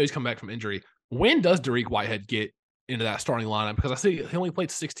game, and I know he's come back from injury. When does Dariq Whitehead get into that starting lineup? Because I see he only played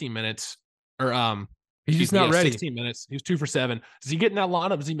 16 minutes, or he's just not ready. 16 minutes. He was 2 for 7. Does he get in that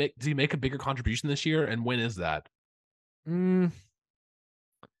lineup? Does he make a bigger contribution this year? And when is that?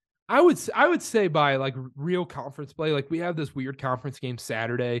 I would say by like real conference play. Like, we have this weird conference game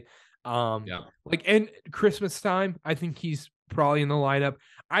Saturday. And Christmas time, I think he's probably in the lineup.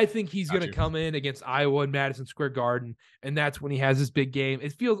 I think he's going to come in against Iowa and Madison Square Garden, and that's when he has his big game.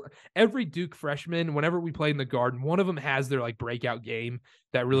 It feels every Duke freshman, whenever we play in the Garden, one of them has their like breakout game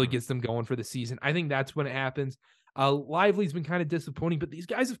that really gets them going for the season. I think that's when it happens. Lively's been kind of disappointing, but these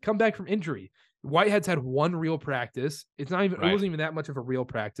guys have come back from injury. Whitehead's had one real practice. It wasn't even that much of a real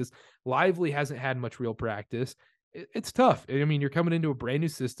practice. Lively hasn't had much real practice. It's tough. You're coming into a brand new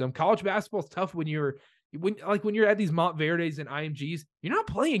system. College basketball is tough when you're at these Montverdes and IMGs, you're not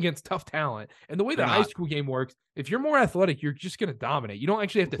playing against tough talent. And the way the high school game works, if you're more athletic, you're just going to dominate. You don't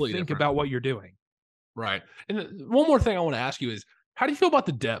actually have to think about what you're doing. Right. And one more thing I want to ask you is, how do you feel about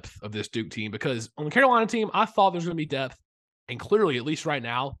the depth of this Duke team? Because on the Carolina team, I thought there's going to be depth. And clearly, at least right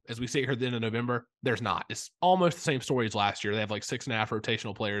now, as we sit here at the end of November, there's not. It's almost the same story as last year. They have like 6.5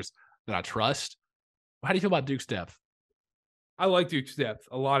 rotational players that I trust. How do you feel about Duke's depth? I like Duke's depth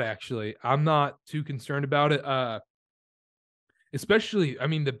a lot, actually. I'm not too concerned about it. Especially,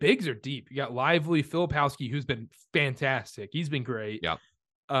 the bigs are deep. You got Lively, Filipowski, who's been fantastic. He's been great.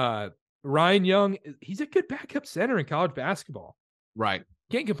 Yeah. Ryan Young, he's a good backup center in college basketball. Right.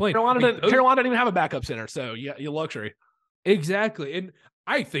 Can't complain. Carolina didn't even have a backup center, so yeah, you luxury. Exactly. And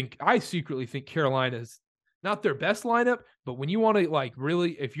I secretly think Carolina's not their best lineup, but when you want to like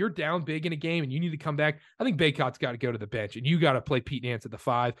really, if you're down big in a game and you need to come back, I think Baycott's got to go to the bench and you got to play Pete Nance at the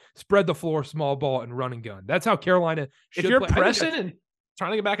 5, spread the floor, small ball, and run and gun. That's how Carolina should play. If you're play. pressing and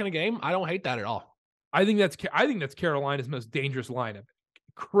trying to get back in a game, I don't hate that at all. I think that's Carolina's most dangerous lineup.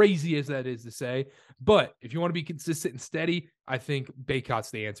 Crazy as that is to say, but if you want to be consistent and steady, I think Baycott's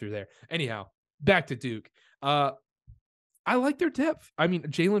the answer there. Anyhow, back to Duke. I like their depth. I mean,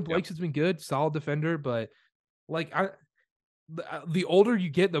 Jalen Yep. Blakes has been good, solid defender, but like the older you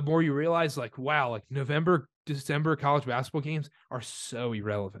get, the more you realize, like, wow, like November, December college basketball games are so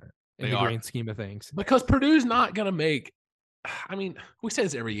irrelevant in They the are. grand scheme of things. Because Purdue's not going to make, I mean, we say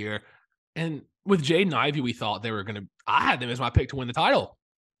this every year. And with Jaden Ivey, we thought they were going to, I had them as my pick to win the title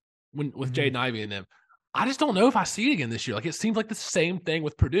with Jaden Ivey and them. I just don't know if I see it again this year. Like, it seems like the same thing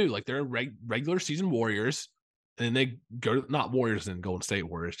with Purdue. Like, they're regular season Warriors, and then they go, not Warriors and Golden State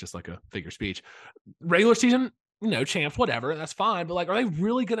Warriors, just like a figure speech. Regular season, champs, whatever. That's fine. But, like, are they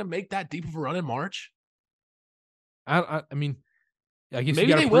really going to make that deep of a run in March? I mean, I guess Maybe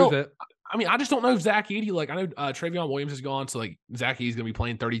you got they to prove will. it. I mean, I just don't know if Zach Edey, like, I know Travion Williams is gone, so, like, Zach Edey's going to be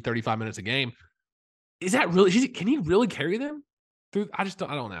playing 30, 35 minutes a game. Is that really, can he really carry them through? I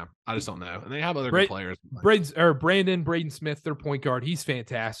don't know. I just don't know. And they have other good players. Brandon Braden Smith, their point guard, he's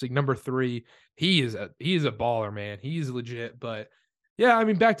fantastic. Number 3, he is a baller, man. He's legit. But yeah, I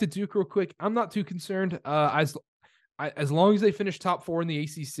mean, back to Duke real quick. I'm not too concerned. As long as they finish top 4 in the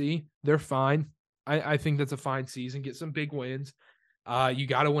ACC, they're fine. I think that's a fine season. Get some big wins. You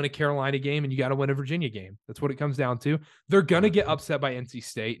got to win a Carolina game and you got to win a Virginia game. That's what it comes down to. They're going to get upset by NC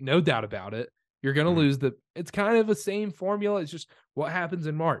State, no doubt about it. You're going to lose it's kind of the same formula. It's just what happens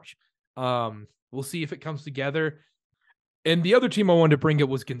in March. We'll see if it comes together. And the other team I wanted to bring up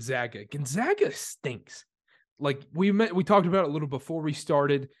was Gonzaga. Gonzaga stinks. Like we talked about it a little before we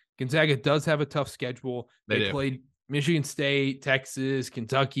started. Gonzaga does have a tough schedule. They played Michigan State, Texas,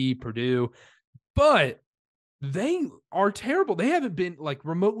 Kentucky, Purdue, but they are terrible. They haven't been like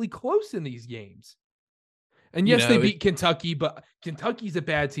remotely close in these games. And yes, they beat Kentucky, but Kentucky's a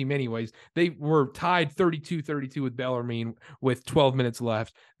bad team anyways. They were tied 32-32 with Bellarmine with 12 minutes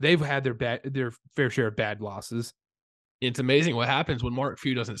left. They've had their fair share of bad losses. It's amazing what happens when Mark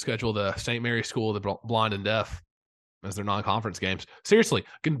Few doesn't schedule the St. Mary's School of the Blind and Deaf as their non-conference games. Seriously,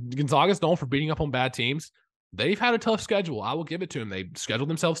 Gonzaga's known for beating up on bad teams. They've had a tough schedule. I will give it to them. They scheduled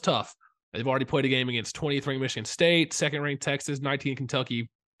themselves tough. They've already played a game against 20th ranked Michigan State, 2nd ranked Texas, 19th Kentucky,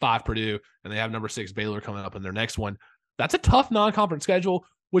 5 Purdue, and they have number 6 Baylor coming up in their next one. That's a tough non-conference schedule,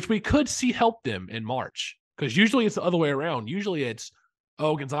 which we could see help them in March. Because usually it's the other way around. Usually it's,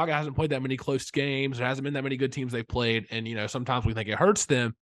 Gonzaga hasn't played that many close games. There hasn't been that many good teams they've played. And, sometimes we think it hurts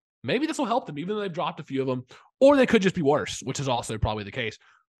them. Maybe this will help them, even though they've dropped a few of them. Or they could just be worse, which is also probably the case.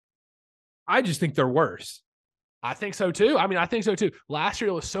 I just think they're worse. I think so, too. I think so, too. Last year,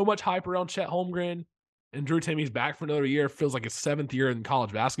 there was so much hype around Chet Holmgren. And Drew Timmy's back for another year. Feels like his 7th year in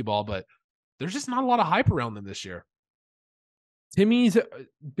college basketball, but there's just not a lot of hype around them this year. Timmy's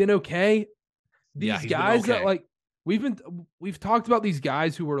been okay. These guys that like we've talked about these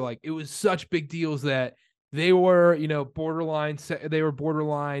guys who were like, it was such big deals that they were, borderline,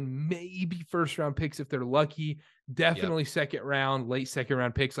 maybe first round picks if they're lucky. Definitely late second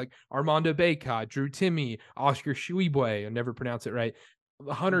round picks like Armando Bacot, Drew Timme, Oscar Tshiebwe, I never pronounce it right,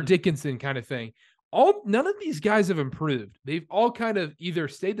 Hunter Dickinson kind of thing. None of these guys have improved. They've all kind of either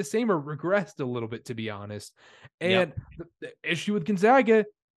stayed the same or regressed a little bit, to be honest. And the issue with Gonzaga,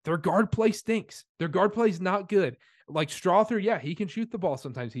 their guard play stinks. Their guard play is not good. Like Strother, he can shoot the ball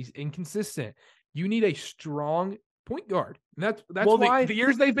sometimes. He's inconsistent. You need a strong point guard. And that's why the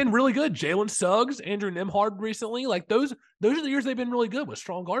years they've been really good. Jalen Suggs, Andrew Nembhard recently, like those are the years they've been really good with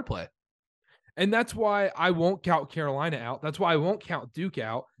strong guard play. And that's why I won't count Carolina out. That's why I won't count Duke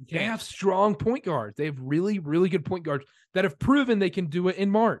out. They have strong point guards. They have really, really good point guards that have proven they can do it in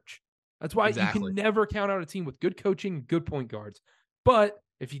March. That's why you can never count out a team with good coaching, good point guards. But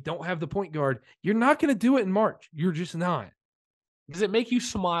if you don't have the point guard, you're not going to do it in March. You're just not. Does it make you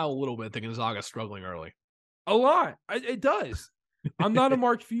smile a little bit that Gonzaga struggling early? A lot. It does. I'm not a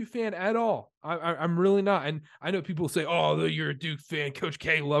Mark Few fan at all. I'm really not. And I know people say, oh, you're a Duke fan, Coach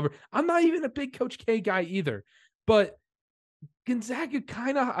K lover. I'm not even a big Coach K guy either. But Gonzaga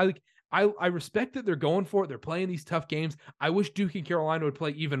kind of, I respect that they're going for it. They're playing these tough games. I wish Duke and Carolina would play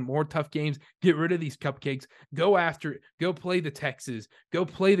even more tough games. Get rid of these cupcakes. Go after it. Go play the Texas. Go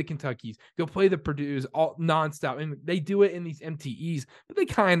play the Kentuckys. Go play the Purdue's all nonstop. And they do it in these MTEs, but they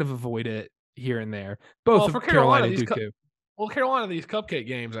kind of avoid it here and there. Both for Carolina and Duke too. Well, Carolina, these cupcake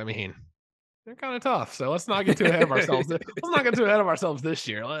games, they're kind of tough. So let's not get too ahead of ourselves. Let's not get too ahead of ourselves this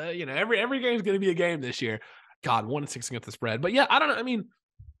year. Every game is going to be a game this year. God, 1-6 against the spread. But yeah, I don't know.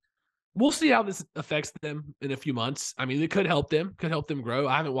 We'll see how this affects them in a few months. It could help them grow.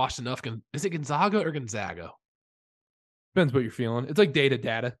 I haven't watched enough. Is it Gonzaga or Gonzaga? Depends what you're feeling. It's like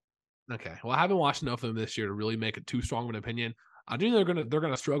data. Okay. Well, I haven't watched enough of them this year to really make it too strong of an opinion. I do know they're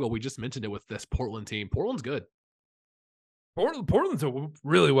gonna struggle. We just mentioned it with this Portland team. Portland's good. Portland's a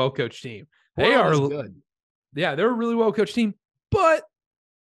really well coached team. They are good. Yeah, they're a really well coached team, but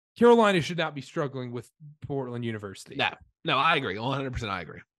Carolina should not be struggling with Portland University. No, I agree. 100%. I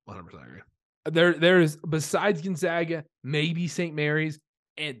agree. 100% I agree. There's besides Gonzaga, maybe St. Mary's,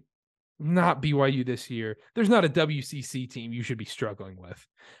 and not BYU this year. There's not a WCC team you should be struggling with.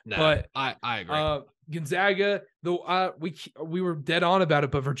 No, but I agree. Gonzaga, though, we were dead on about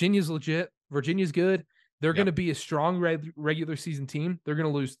it, but Virginia's legit. Virginia's good. They're going to be a strong regular season team. They're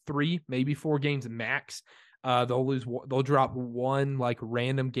going to lose 3, maybe 4 games max. They'll drop one like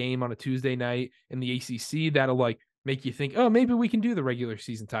random game on a Tuesday night in the ACC that'll like make you think, oh, maybe we can do the regular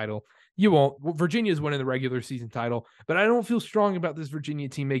season title. You won't. Virginia's winning the regular season title, but I don't feel strong about this Virginia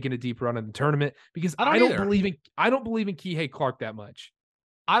team making a deep run in the tournament because I don't believe in Kihei Clark that much.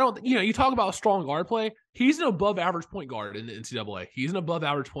 I don't. You talk about strong guard play. He's an above average point guard in the NCAA. He's an above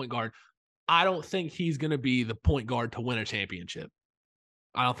average point guard. I don't think he's going to be the point guard to win a championship.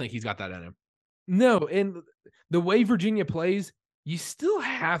 I don't think he's got that in him. No, and the way Virginia plays, you still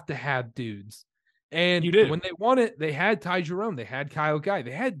have to have dudes. And when they won it, they had Ty Jerome, they had Kyle Guy,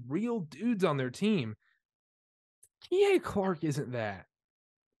 they had real dudes on their team. Kihei Clark isn't that.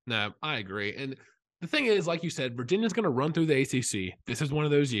 No, I agree. And the thing is, like you said, Virginia's going to run through the ACC. This is one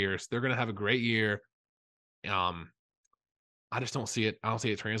of those years. They're going to have a great year. I just don't see it. I don't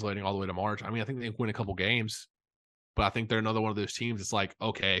see it translating all the way to March. I mean, I think they win a couple games, but I think they're another one of those teams. It's like,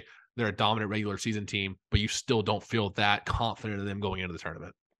 okay, they're a dominant regular season team, but you still don't feel that confident in them going into the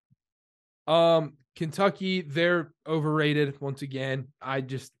tournament. Kentucky, they're overrated once again. We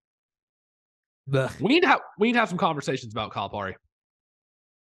need to have some conversations about Calipari.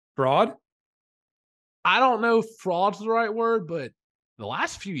 Fraud? I don't know if fraud's the right word, but the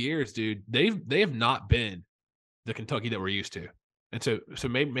last few years, dude, they have not been the Kentucky that we're used to. And so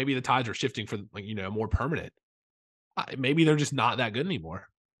maybe the tides are shifting for more permanent. Maybe they're just not that good anymore.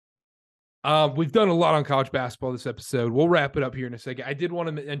 We've done a lot on college basketball this episode. We'll wrap it up here in a second. I did want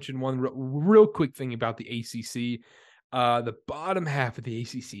to mention one real quick thing about the ACC. The bottom half of the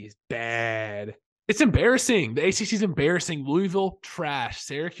ACC is bad. It's embarrassing. The ACC is embarrassing. Louisville, trash.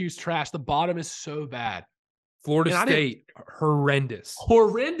 Syracuse, trash. The bottom is so bad. Florida State, horrendous.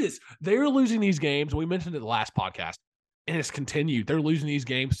 Horrendous. They're losing these games. We mentioned it in the last podcast, and it's continued. They're losing these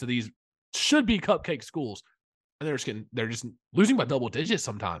games to these should-be cupcake schools, and they're just losing by double digits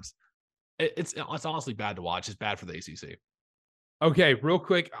sometimes. It's honestly bad to watch. It's bad for the ACC. Okay, real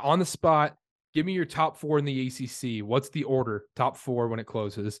quick, on the spot, give me your top 4 in the ACC. What's the order? Top 4 when it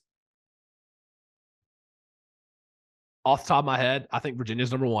closes. Off the top of my head, I think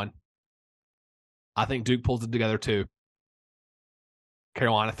Virginia's number 1. I think Duke pulls it together 2.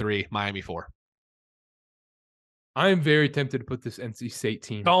 Carolina 3, Miami 4. I am very tempted to put this NC State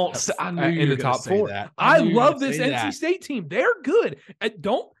team in the top 4. I love this NC State team. They're good.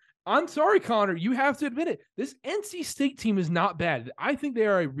 I'm sorry, Connor. You have to admit it. This NC State team is not bad. I think they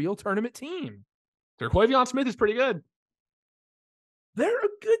are a real tournament team. Quavion Smith is pretty good. They're a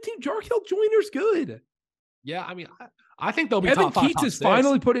good team. Jarkel Joyner's good. Yeah, I mean, I think they'll be Kevin top 5. Keats is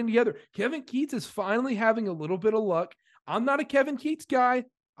finally putting together. Kevin Keats is finally having a little bit of luck. I'm not a Kevin Keats guy.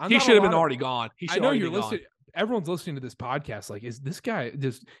 He should have been already gone. I know you're listening. Everyone's listening to this podcast. Like, is this guy,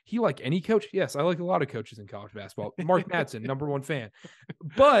 does he like any coach? Yes, I like a lot of coaches in college basketball. Mark Madsen, number 1 fan.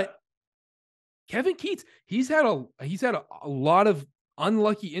 But Kevin Keats, he's had a lot of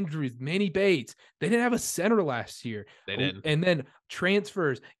unlucky injuries. Manny Bates, they didn't have a center last year. They didn't. And then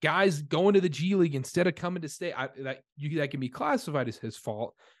transfers, guys going to the G League instead of coming to state. That can be classified as his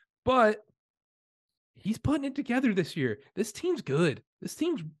fault, but he's putting it together this year. This team's good. This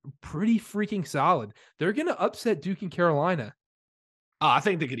team's pretty freaking solid. They're going to upset Duke and Carolina. I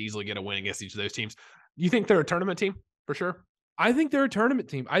think they could easily get a win against each of those teams. You think they're a tournament team for sure? I think they're a tournament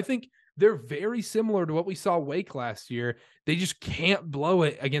team. I think they're very similar to what we saw Wake last year. They just can't blow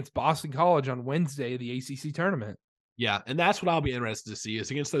it against Boston College on Wednesday, the ACC tournament. Yeah, and that's what I'll be interested to see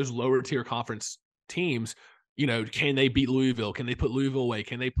is against those lower tier conference teams. Can they beat Louisville? Can they put Louisville away?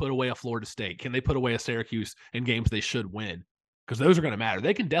 Can they put away a Florida State? Can they put away a Syracuse in games they should win? Because those are going to matter.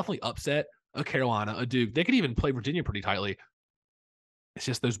 They can definitely upset a Carolina, a Duke. They could even play Virginia pretty tightly. It's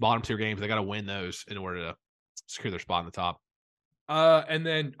just those bottom tier games. They got to win those in order to secure their spot in the top. And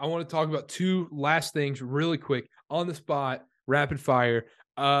then I want to talk about 2 last things really quick on the spot, rapid fire.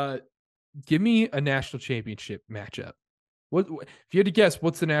 Give me a national championship matchup. What if you had to guess,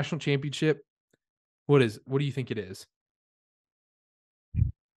 what's the national championship? What do you think it is?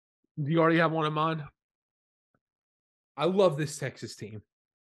 Do you already have one in mind? I love this Texas team.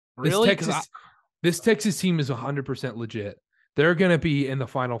 Really? This Texas team is 100% legit. They're going to be in the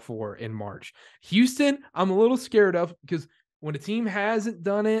Final Four in March. Houston, I'm a little scared of because when a team hasn't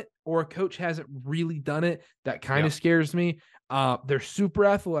done it or a coach hasn't really done it, that kind of Yeah. scares me. They're super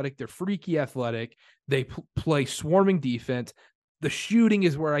athletic. They're freaky athletic. They play swarming defense. The shooting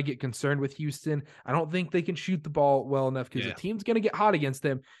is where I get concerned with Houston. I don't think they can shoot the ball well enough because the team's going to get hot against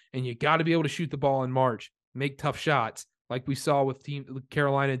them, and you got to be able to shoot the ball in March, make tough shots like we saw with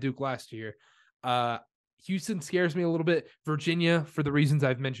Carolina and Duke last year. Houston scares me a little bit. Virginia, for the reasons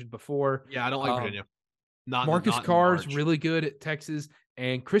I've mentioned before. Yeah, I don't like Virginia. Marcus not Carr's really good at Texas,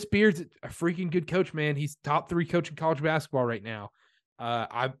 and Chris Beard's a freaking good coach, man. He's top 3 coach in college basketball right now.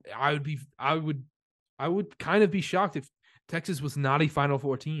 I would kind of be shocked if Texas was not a Final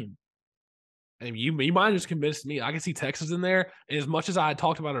Four team. And you might have just convinced me. I can see Texas in there. And as much as I had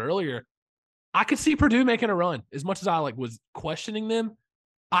talked about it earlier, I could see Purdue making a run. As much as I was questioning them,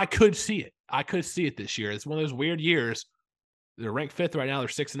 I could see it. I could see it this year. It's one of those weird years. They're ranked 5th right now. They're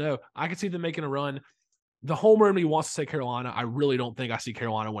 6-0. I could see them making a run. The homer in me wants to say Carolina. I really don't think I see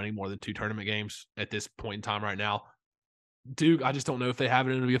Carolina winning more than 2 tournament games at this point in time right now. Duke, I just don't know if they have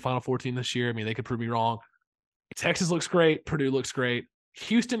it in to be a Final Four team this year. I mean, they could prove me wrong. Texas looks great. Purdue looks great.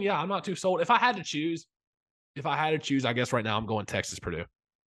 Houston, yeah, I'm not too sold. If I had to choose, I guess right now I'm going Texas, Purdue.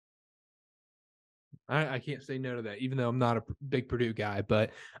 I can't say no to that, even though I'm not a big Purdue guy.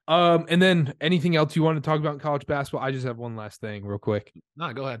 But and then anything else you want to talk about in college basketball? I just have one last thing real quick.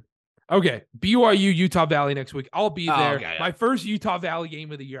 No, go ahead. Okay, BYU, Utah Valley next week. I'll be there. Okay, yeah. My first Utah Valley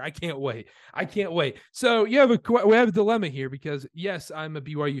game of the year. I can't wait. So we have a dilemma here because, yes, I'm a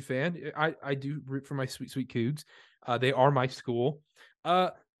BYU fan. I do root for my sweet, sweet Cougs. They are my school.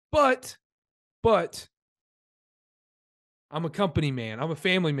 But I'm a company man. I'm a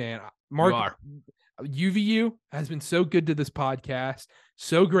family man. Mark, UVU has been so good to this podcast,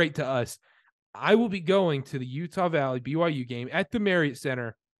 so great to us. I will be going to the Utah Valley BYU game at the Marriott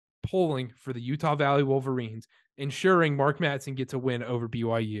Center, polling for the Utah Valley Wolverines, ensuring Mark Madsen gets a win over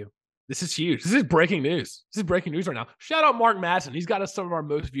BYU. This is huge. This is breaking news. This is breaking news right now. Shout out Mark Madsen. He's got us some of our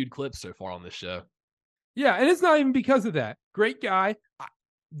most viewed clips so far on this show. Yeah, and it's not even because of that. Great guy.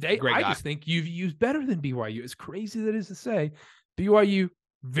 I just think UVU's better than BYU. As crazy that is to say, BYU,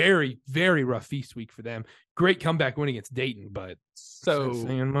 very, very rough feast week for them. Great comeback win against Dayton, but so not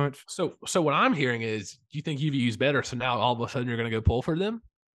saying much. So what I'm hearing is you think UVU's better, so now all of a sudden you're going to go pull for them?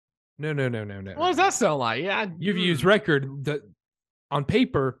 No. What does that sound like? Yeah, UVU's record, on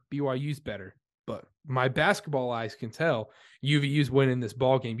paper, BYU's better, but my basketball eyes can tell UVU's winning this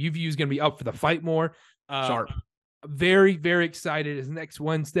ball game. UVU's going to be up for the fight more. Sharp. Very, very excited. It's next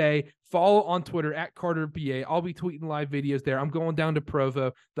Wednesday. Follow on Twitter at CarterBA. I'll be tweeting live videos there. I'm going down to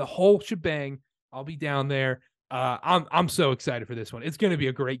Provo. The whole shebang. I'll be down there. I'm so excited for this one. It's going to be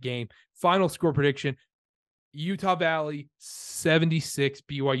a great game. Final score prediction: Utah Valley 76,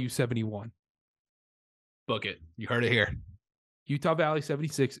 BYU 71. Book it. You heard it here. Utah Valley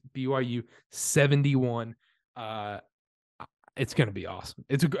 76, BYU 71. It's going to be awesome.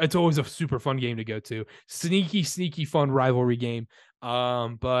 It's always a super fun game to go to. Sneaky fun rivalry game.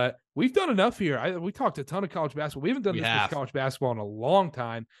 But we've done enough here. We talked a ton of college basketball. We haven't done this much college basketball in a long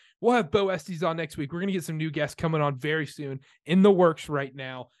time. We'll have Bo Estes on next week. We're going to get some new guests coming on very soon, in the works right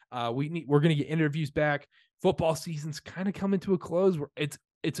now. We're going to get interviews back. Football season's kind of coming to a close. It's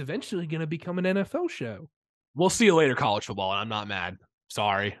eventually going to become an NFL show. We'll see you later, college football, and I'm not mad.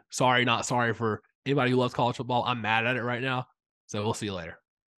 Sorry, not sorry for anybody who loves college football. I'm mad at it right now. So we'll see you later.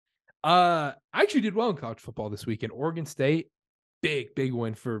 I actually did well in college football this weekend. Oregon State, big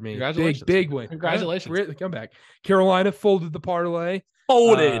win for me. Congratulations. Big win. Congratulations. Great comeback. Carolina folded the parlay.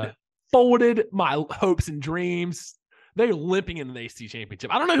 Folded my hopes and dreams. They're limping in the ACC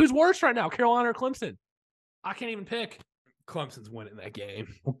championship. I don't know who's worse right now, Carolina or Clemson. I can't even pick. Clemson's winning that game.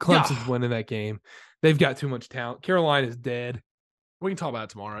 Clemson's winning that game. They've got too much talent. Carolina's dead. We can talk about it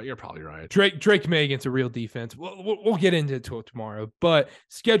tomorrow. You're probably right. Drake May against a real defense. We'll get into it tomorrow. But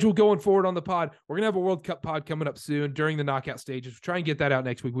schedule going forward on the pod. We're going to have a World Cup pod coming up soon during the knockout stages. We'll try and get that out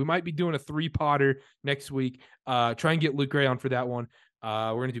next week. We might be doing a 3-podder next week. Try and get Luke Gray on for that one.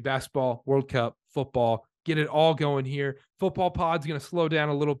 We're going to do basketball, World Cup, football, get it all going here. Football pod's going to slow down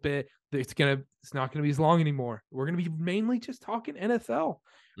a little bit. It's not going to be as long anymore. We're going to be mainly just talking NFL.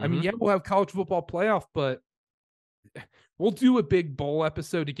 Mm-hmm. I mean, yeah, we'll have college football playoff, but we'll do a big bowl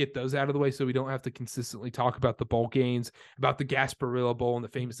episode to get those out of the way so we don't have to consistently talk about the bowl games, about the Gasparilla Bowl and the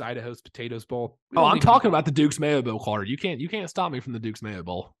famous Idaho's Potatoes Bowl. I'm talking about the Duke's Mayo Bowl, Carter. You can't stop me from the Duke's Mayo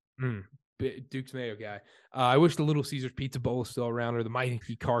Bowl. Duke's Mayo guy. I wish the Little Caesars Pizza Bowl was still around, or the Mighty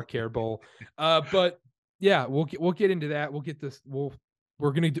Car Care Bowl. But yeah, we'll get into that. We'll get this. We'll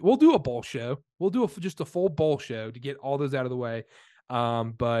do a bowl show. We'll do just a full bowl show to get all those out of the way.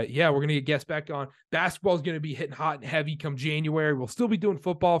 But yeah, we're gonna get guests back on. Basketball is gonna be hitting hot and heavy come January. We'll still be doing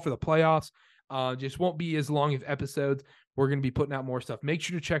football for the playoffs. Just won't be as long of episodes. We're going to be putting out more stuff. Make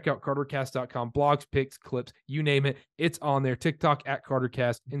sure to check out cartercast.com, blogs, pics, clips, you name it. It's on there. TikTok at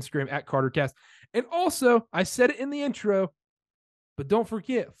CarterCast, Instagram at CarterCast. And also, I said it in the intro, but don't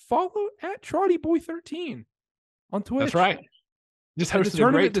forget, follow at TrottyBoy13 on Twitch. That's right. Just hosted a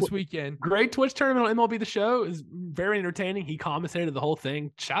tournament this weekend. Great Twitch tournament on MLB The Show. Is very entertaining. He commentated the whole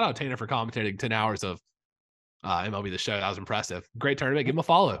thing. Shout out Tanner for commentating 10 hours of MLB The Show. That was impressive. Great tournament. Give him a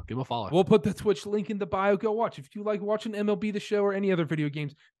follow. We'll put the Twitch link in the bio. Go watch. If you like watching MLB The Show or any other video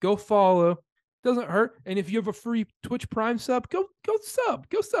games, go follow. Doesn't hurt. And if you have a free Twitch Prime sub, go sub.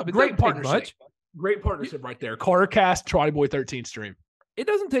 Go sub. It Great partnership. Great partnership right there. CarterCast, TrottyBoy13 stream. It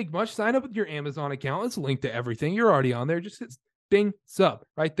doesn't take much. Sign up with your Amazon account. It's linked to everything. You're already on there. Just hit ding, sub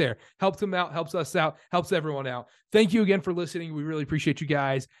right there. Helps them out, helps us out, helps everyone out. Thank you again for listening. We really appreciate you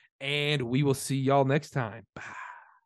guys. And we will see y'all next time. Bye.